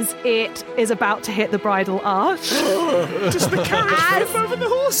as it is about to hit the bridal arch. Just the carriage flip over the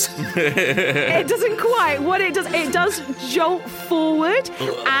horse. It doesn't quite. What it does jolt forward,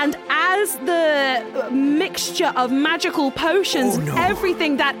 and as the mixture of magical potions,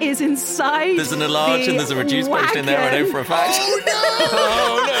 everything that is inside, There's an enlarge and there's a reduced potion in there, I know for a fact.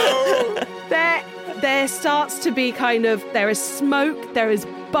 There starts to be there is smoke, there is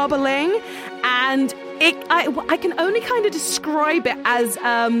bubbling, and I can only kind of describe it as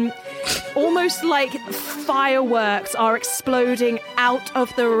almost like fireworks are exploding out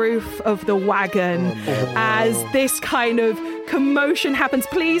of the roof of the wagon as this kind of commotion happens.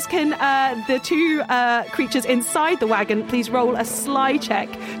 Please can the two creatures inside the wagon please roll a sly check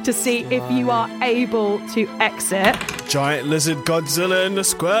to see if you are able to exit. Giant lizard Godzilla in the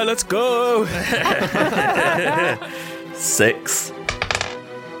square. Let's go. 6.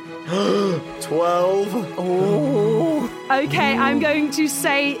 12. Okay, I'm going to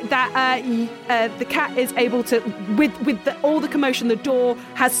say that the cat is able to, with all the commotion, the door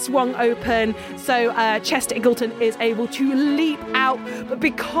has swung open, so Chester Eggleton is able to leap out, but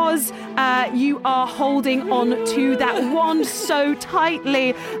because you are holding on to that wand so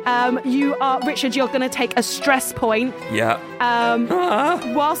tightly, Richard, you're going to take a stress point. Yeah.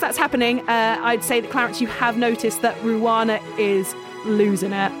 Whilst that's happening, I'd say that Clarence, you have noticed that Ruana is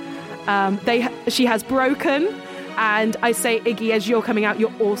losing it. She has broken, and I say, Iggy, as you're coming out,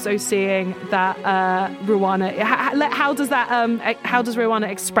 you're also seeing that Ruana. How does Ruana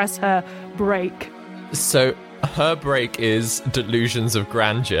express her break? So her break is delusions of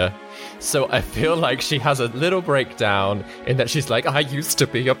grandeur. So I feel like she has a little breakdown in that she's like, I used to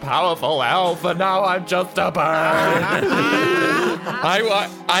be a powerful elf, and now I'm just a bird.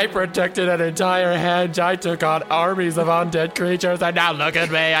 I protected an entire hedge. I took on armies of undead creatures, and now look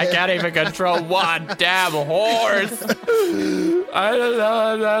at me. I can't even control one damn horse.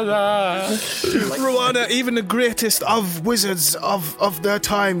 Ruana, even the greatest of wizards of their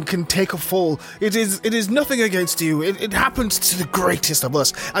time can take a fall. It is nothing against you. It happens to the greatest of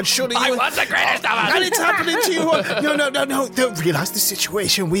us. And surely I was the greatest of us. And it's happening to you. No. Don't realize the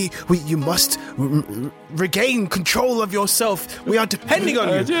situation. You must regain control of yourself. We are depending on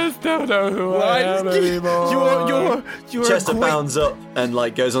you. I just don't know who I am anymore. You're Chester bounds up and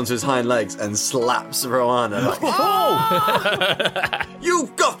goes onto his hind legs and slaps Ruana.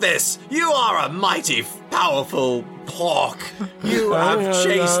 You've got this! You are a mighty, powerful hawk. You have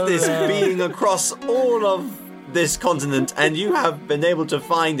chased this being across all of this continent, and you have been able to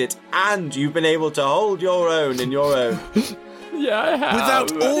find it, and you've been able to hold your own in your own. Yeah, I have.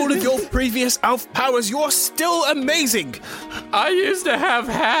 Without all of your previous elf powers, you're still amazing. I used to have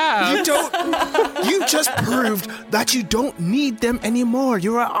half. You just proved that you don't need them anymore.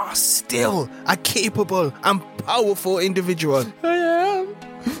 You are still a capable and powerful individual. I am.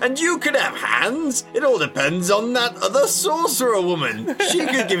 And you could have hands. It all depends on that other sorcerer woman. She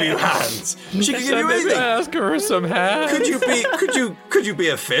could give you hands. She could give you anything. Ask her for some hands. Could you be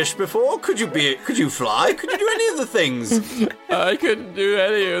a fish before? Could you fly? Could you do any of the things? I couldn't do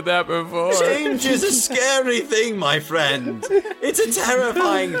any of that before. Change is a scary thing, my friend. It's a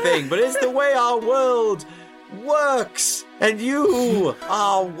terrifying thing, but it's the way our world works. And you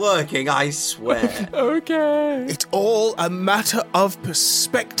are working, I swear. Okay. It's all a matter of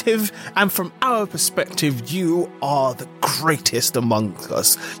perspective, and from our perspective, you are the greatest among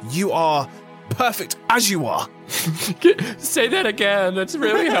us. You are perfect as you are. Say that again. That's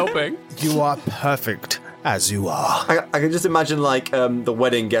really helping. You are perfect as you are. I can just imagine the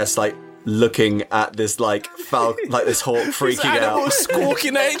wedding guests looking at this this hawk freaking out,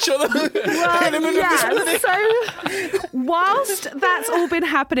 squawking at each other. So whilst that's all been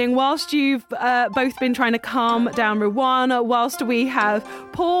happening, whilst you've both been trying to calm down Ruana, whilst we have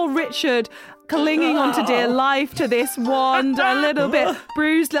poor Richard clinging on to dear life to this wand, a little bit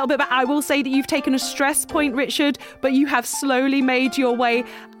bruised, a little bit, but I will say that you've taken a stress point, Richard, but you have slowly made your way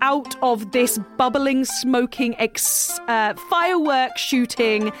out of this bubbling, smoking, fireworks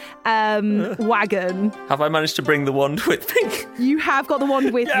shooting wagon. Have I managed to bring the wand with me? You have got the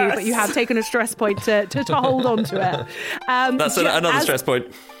wand with you, but you have taken a stress point to hold on to it. That's another stress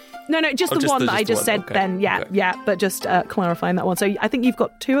point. No, just the one that I just said then. Yeah, but just clarifying that one. So I think you've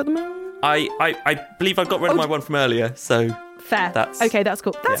got 2 at the moment? I believe I got rid of my one from earlier, so... Fair. That's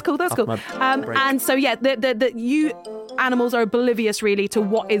cool. That's cool. And so, the you animals are oblivious, really, to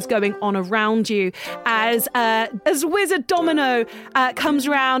what is going on around you as Wizard Domino comes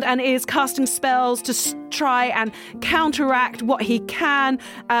around and is casting spells to try and counteract what he can.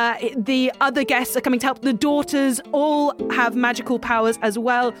 The other guests are coming to help. The daughters all have magical powers as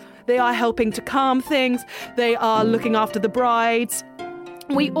well. They are helping to calm things. They are looking after the brides.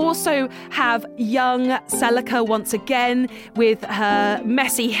 We also have young Celica once again with her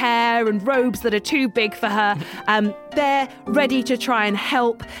messy hair and robes that are too big for her. They're ready to try and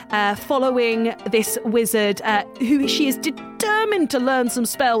help following this wizard who she is determined to learn some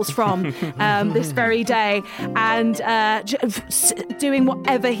spells from this very day, and doing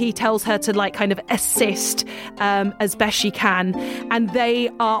whatever he tells her to kind of assist as best she can. And they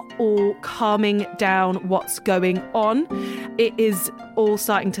are all calming down what's going on. It is all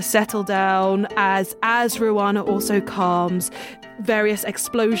starting to settle down as Ruana also calms. Various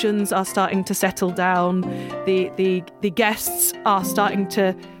explosions are starting to settle down. The guests are starting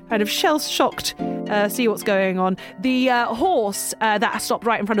to kind of shell-shocked see what's going on. The horse that stopped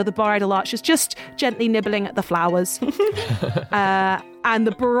right in front of the bridal arch is just gently nibbling at the flowers. And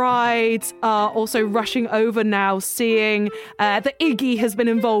the brides are also rushing over now, seeing that Iggy has been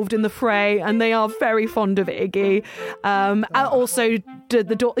involved in the fray, and they are very fond of Iggy. And also,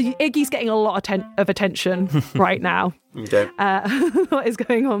 Iggy's getting a lot of attention right now. Okay. What is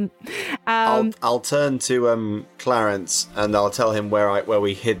going on? I'll turn to Clarence, and I'll tell him where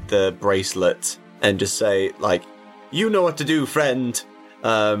we hid the bracelet, and just say, you know what to do, friend.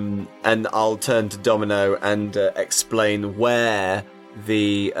 And I'll turn to Domino and explain where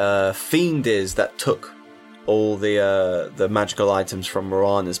the fiend is that took all the magical items from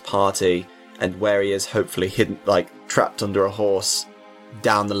Ruana's party, and where he is hopefully hidden, trapped under a horse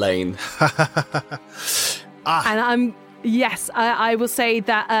down the lane. And Yes, I will say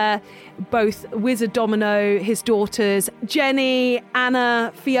that both Wizard Domino, his daughters, Jenny,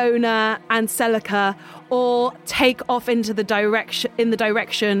 Anna, Fiona, and Celica all take off in the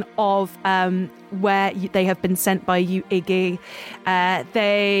direction of where they have been sent by you, Iggy.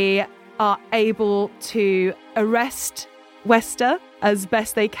 They are able to arrest Wester as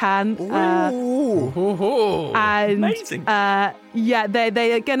best they can. And amazing. They're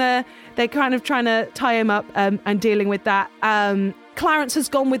kind of trying to tie him up and dealing with that. Clarence has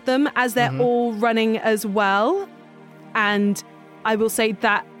gone with them as they're all running as well. And I will say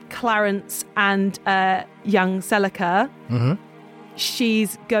that Clarence and young Celica,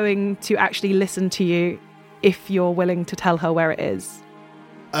 she's going to actually listen to you if you're willing to tell her where it is.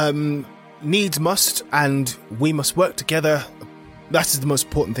 Needs must, and we must work together. That is the most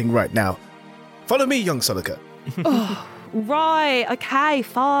important thing right now. Follow me, young Celica. Oh, right, okay,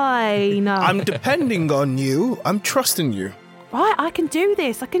 fine. I'm depending on you. I'm trusting you. Right, I can do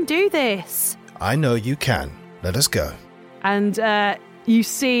this. I know you can. Let us go. And you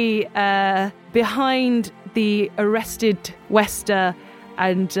see behind the arrested Wester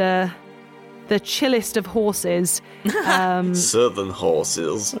and the chillest of horses. Southern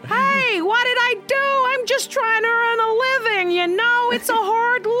horses. Hey, what did I do? I'm just trying to earn a living, you know? It's a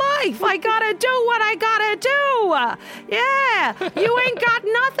hard life. I gotta do what I gotta do. Yeah, you ain't got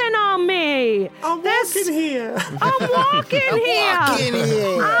nothing on me. I'm walking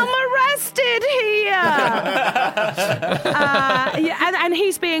here. I'm arrested here. And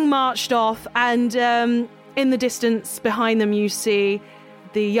he's being marched off, and in the distance behind them you see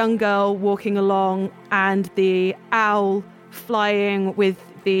the young girl walking along and the owl flying with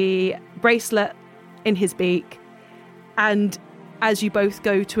the bracelet in his beak. And as you both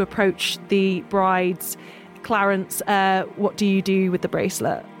go to approach the brides, Clarence, what do you do with the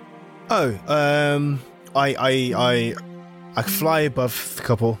bracelet? I fly above the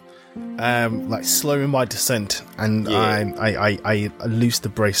couple, like slowing my descent, and I loose the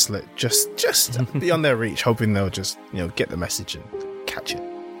bracelet just beyond their reach, hoping they'll just get the message and catch it.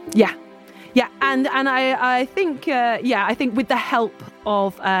 Yeah, and I think I think with the help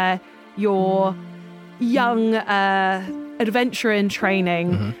of your young adventurer in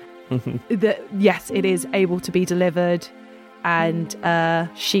training, that yes, it is able to be delivered. And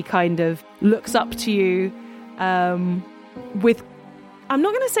she kind of looks up to you with, I'm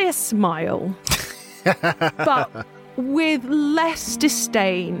not going to say a smile, but with less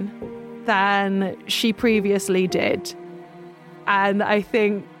disdain than she previously did. And I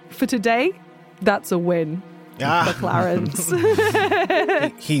think for today, that's a win for Clarence.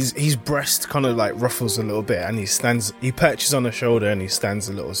 His breast kind of like ruffles a little bit, and he perches on her shoulder, and he stands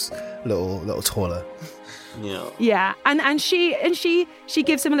a little taller. Yeah, and she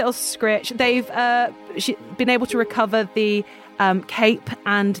gives him a little scritch. They've been able to recover the cape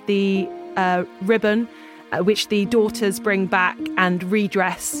and the ribbon, which the daughters bring back and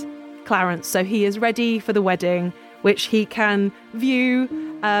redress Clarence, so he is ready for the wedding, which he can view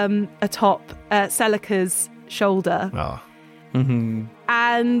atop Celica's shoulder. Oh.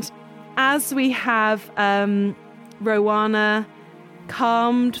 And as we have Ruana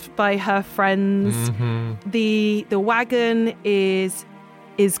calmed by her friends, the wagon is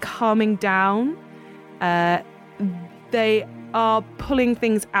calming down. They are pulling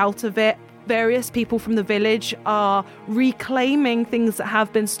things out of it. Various people from the village are reclaiming things that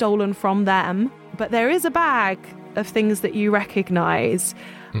have been stolen from them. But there is a bag of things that you recognize.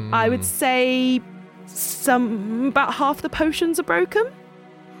 I would say about half the potions are broken.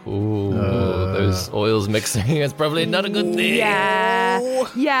 Ooh, those oils mixing is probably not a good thing.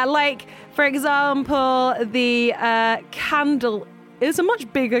 Yeah, like, for example, the candle is a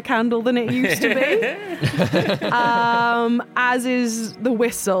much bigger candle than it used to be. As is the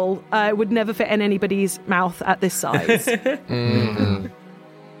whistle. It would never fit in anybody's mouth at this size. I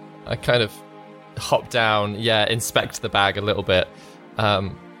kind of hop down, inspect the bag a little bit.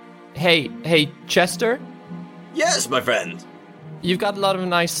 Hey, Chester? Yes, my friend. You've got a lot of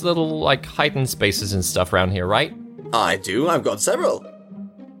nice little, like, hiding spaces and stuff around here, right? I do. I've got several.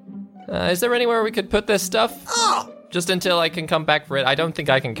 Is there anywhere we could put this stuff? Just until I can come back for it. I don't think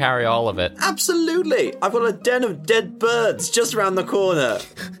I can carry all of it. Absolutely. I've got a den of dead birds just around the corner.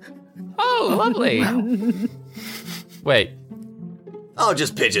 Oh, lovely. Wait. Oh,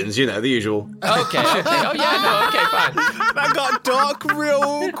 just pigeons, the usual. Okay. Oh, yeah, no, okay, fine. That got dark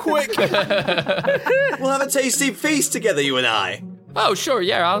real quick. We'll have a tasty feast together, you and I. Oh, sure,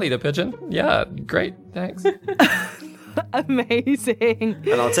 yeah, I'll eat a pigeon. Yeah, great, thanks. Amazing.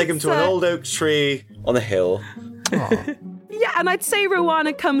 And I'll take him to an old oak tree on a hill. Yeah, and I'd say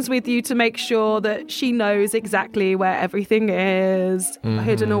Ruana comes with you to make sure that she knows exactly where everything is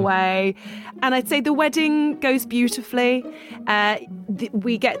hidden away. And I'd say the wedding goes beautifully.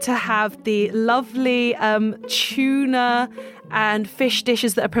 We get to have the lovely tuna and fish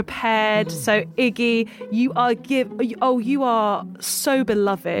dishes that are prepared. So Iggy, you are so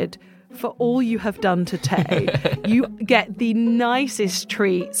beloved for all you have done to Tay. You get the nicest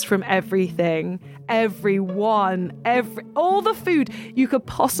treats from everything. Everyone, all the food you could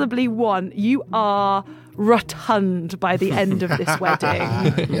possibly want. You are rotund by the end of this wedding.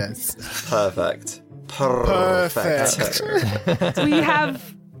 Yes. Perfect.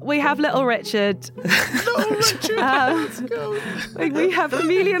 We have little Richard. Little Richard. Let's go. We have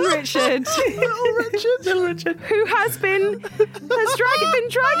Chameleon Richard. Little Richard. Who has been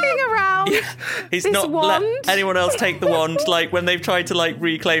dragging around. Yeah, he's this not wand. let anyone else take the wand. Like when they've tried to like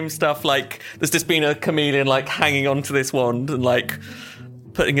reclaim stuff, like there's just been a chameleon like hanging onto this wand and like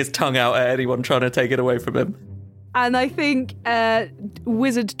putting his tongue out at anyone trying to take it away from him. And I think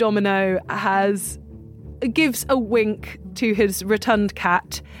Wizard Domino gives a wink to his rotund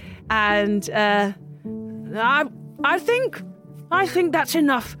cat, and I think that's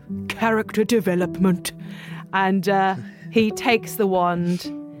enough character development. And he takes the wand,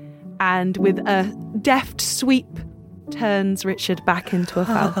 and with a deft sweep, turns Richard back into a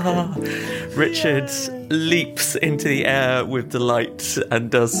falcon. Richard leaps into the air with delight and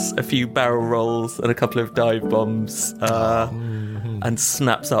does a few barrel rolls and a couple of dive bombs, and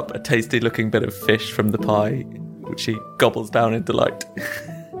snaps up a tasty-looking bit of fish from the pie, which he gobbles down in delight.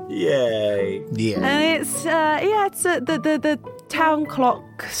 Yay! Yeah. And it's the town clock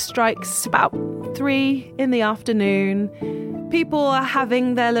strikes about 3 in the afternoon. People are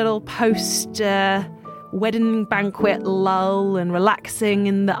having their little post wedding banquet lull and relaxing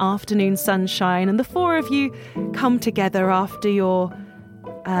in the afternoon sunshine, and the 4 of you come together after your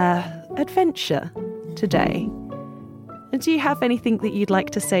adventure today. And do you have anything that you'd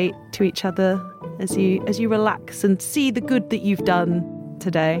like to say to each other as you relax and see the good that you've done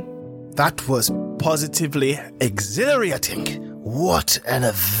today? That was positively exhilarating. What an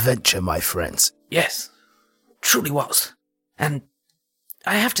adventure, my friends. Yes, truly was. And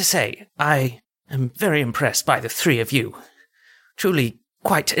I have to say, I am very impressed by the 3 of you. Truly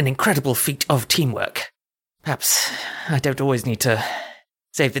quite an incredible feat of teamwork. Perhaps I don't always need to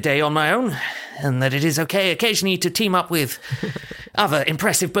save the day on my own, and that it is okay occasionally to team up with other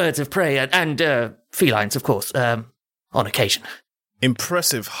impressive birds of prey and felines, of course, on occasion.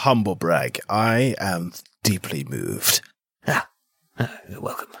 Impressive humble brag. I am deeply moved. You're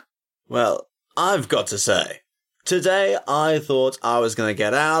welcome. Well, I've got to say, today I thought I was going to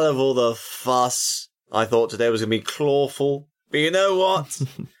get out of all the fuss. I thought today was going to be clawful. But you know what?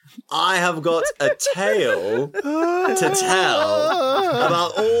 I have got a tale to tell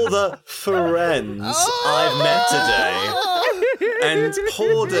about all the friends I've met today. And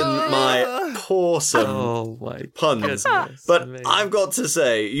pardon my pawsome puns. But I've got to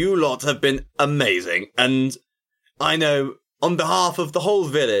say, you lot have been amazing. And I know, on behalf of the whole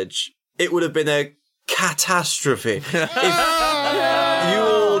village, it would have been a catastrophe if you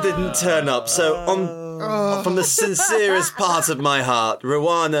all didn't turn up. So from the sincerest part of my heart,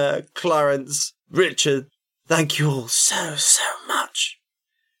 Ruana, Clarence, Richard, thank you all so much.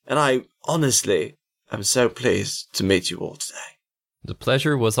 And I honestly am so pleased to meet you all today. The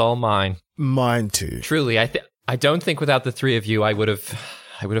pleasure was all mine. Mine too. Truly, I don't think without the 3 of you I would have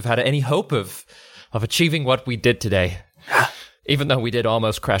had any hope of achieving what we did today. Even though we did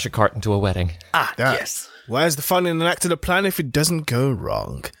almost crash a cart into a wedding. Yes. Where's the fun in enacting a plan if it doesn't go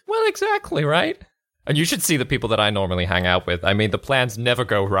wrong? Well, exactly, right? And you should see the people that I normally hang out with. I mean, the plans never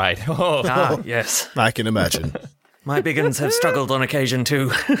go right. Yes. I can imagine. My big uns have struggled on occasion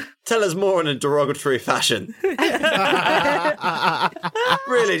too. Tell us more in a derogatory fashion.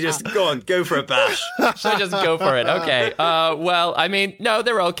 Really, just go for a bash. Should I just go for it? Okay. Well, I mean, no,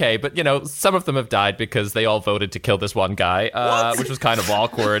 they're okay, but some of them have died because they all voted to kill this one guy, which was kind of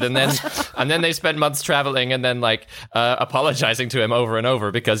awkward. And then they spent months traveling and then apologizing to him over and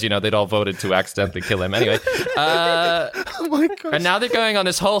over because they'd all voted to accidentally kill him. Anyway, Oh my gosh. and now they're going on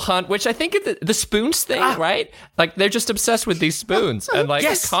this whole hunt, which I think is the spoons thing, right? Like they're just obsessed with these spoons and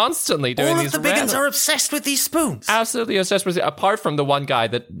Yes. constantly doing All these. of the biggins random- are obsessed with these spoons. absolutely obsessed with it, apart from the one guy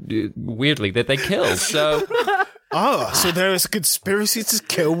that weirdly that they killed. So So there is a conspiracy to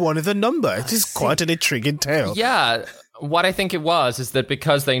kill one of the number. It is quite an intriguing tale. yeah, what I think it was is that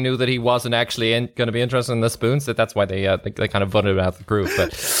because they knew that he wasn't actually going to be interested in the spoons, that's why they kind of voted him out of the group.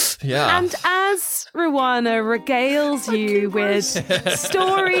 But yeah, And as Ruana regales you with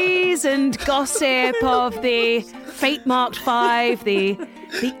stories and gossip of the fate-marked 5, the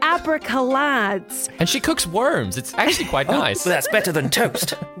abracalads. And she cooks worms. It's actually quite nice. That's better than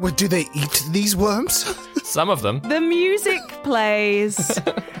toast. Well, do they eat these worms? Some of them. The music plays,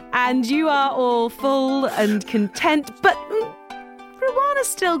 and you are all full and content, but Ruana's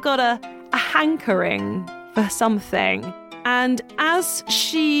still got a hankering for something. And as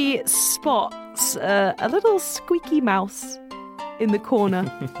she spots a little squeaky mouse in the corner,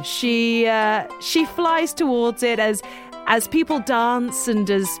 she flies towards it as people dance and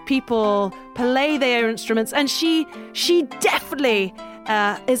as people play their instruments, and she definitely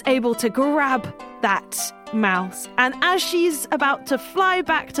is able to grab that mouse. And as she's about to fly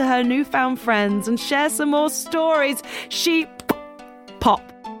back to her newfound friends and share some more stories, she pop.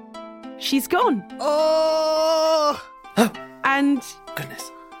 She's gone. Oh! And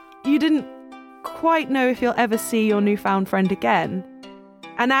Goodness. you didn't quite know if you'll ever see your newfound friend again.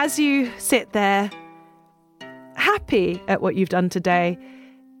 And as you sit there, happy at what you've done today,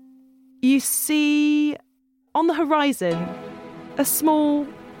 you see on the horizon a small,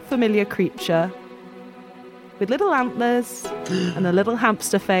 familiar creature with little antlers and a little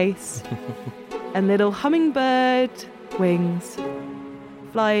hamster face and little hummingbird wings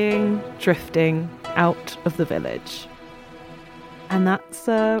flying, drifting out of the village. And that's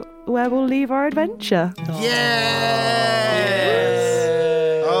where we'll leave our adventure. Yes!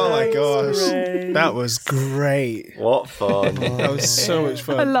 Oh my gosh. Great. That was great. What fun. That was so much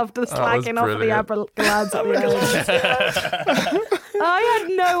fun. I love the slagging off of the abracalads at the end. I had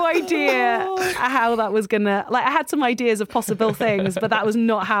no idea how that was gonna. Like, I had some ideas of possible things, but that was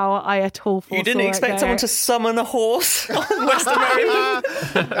not how I at all foresaw. You didn't expect someone to summon a horse on West America?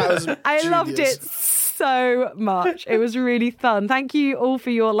 That was I loved genius. it so much. It was really fun. Thank you all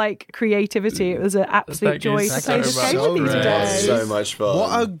for your creativity. It was an absolute Thank you joy to so play this much. game with you So today. So much fun.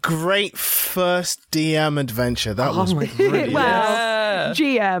 What a great first DM adventure. That was my brilliant. Well,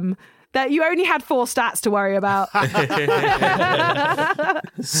 GM. That you only had 4 stats to worry about.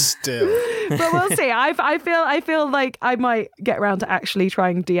 Still. But we'll see. I feel like I might get around to actually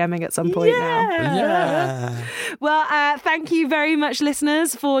trying DMing at some point now. Yeah. Well, thank you very much,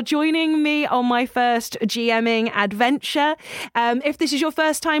 listeners, for joining me on my first GMing adventure. If this is your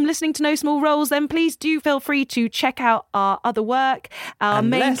first time listening to No Small Roles, then please do feel free to check out our other work, our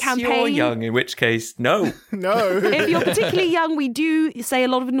main Unless campaign. you're young, in which case, no. No. If you're particularly young, we do say a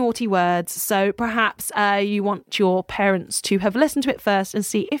lot of naughty words, so perhaps you want your parents to have listened to it first and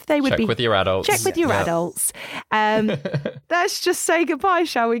see if they would Check be... with your adults. Check with your adults. Let's just say goodbye,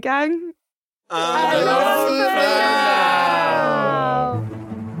 shall we, gang?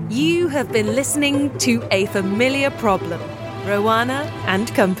 You have been listening to A Familiar Problem, Ruana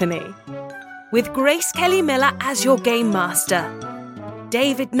and Company. With Grace Kelly Miller as your game master,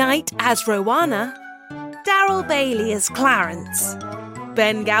 David Knight as Ruana, Daryl Bailey as Clarence,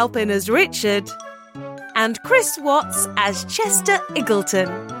 Ben Galpin as Richard, and Chris Watts as Chester Eggleton.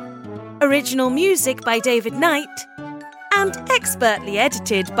 Original music by David Knight, and expertly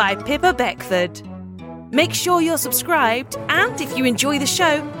edited by Pippa Beckford. Make sure you're subscribed, and if you enjoy the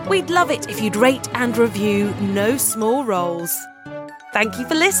show, we'd love it if you'd rate and review No Small Roles. Thank you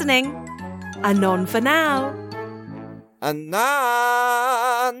for listening. Anon for now.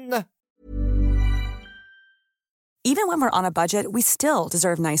 Anon! Even when we're on a budget, we still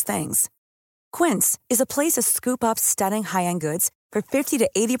deserve nice things. Quince is a place to scoop up stunning high-end goods for 50 to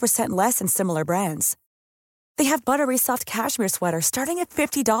 80% less than similar brands. They have buttery soft cashmere sweaters starting at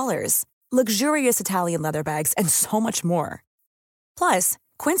 $50, luxurious Italian leather bags, and so much more. Plus,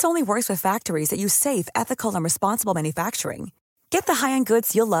 Quince only works with factories that use safe, ethical, and responsible manufacturing. Get the high-end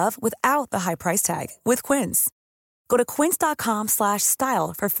goods you'll love without the high price tag with Quince. Go to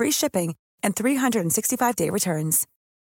quince.com/style for free shipping and 365-day returns.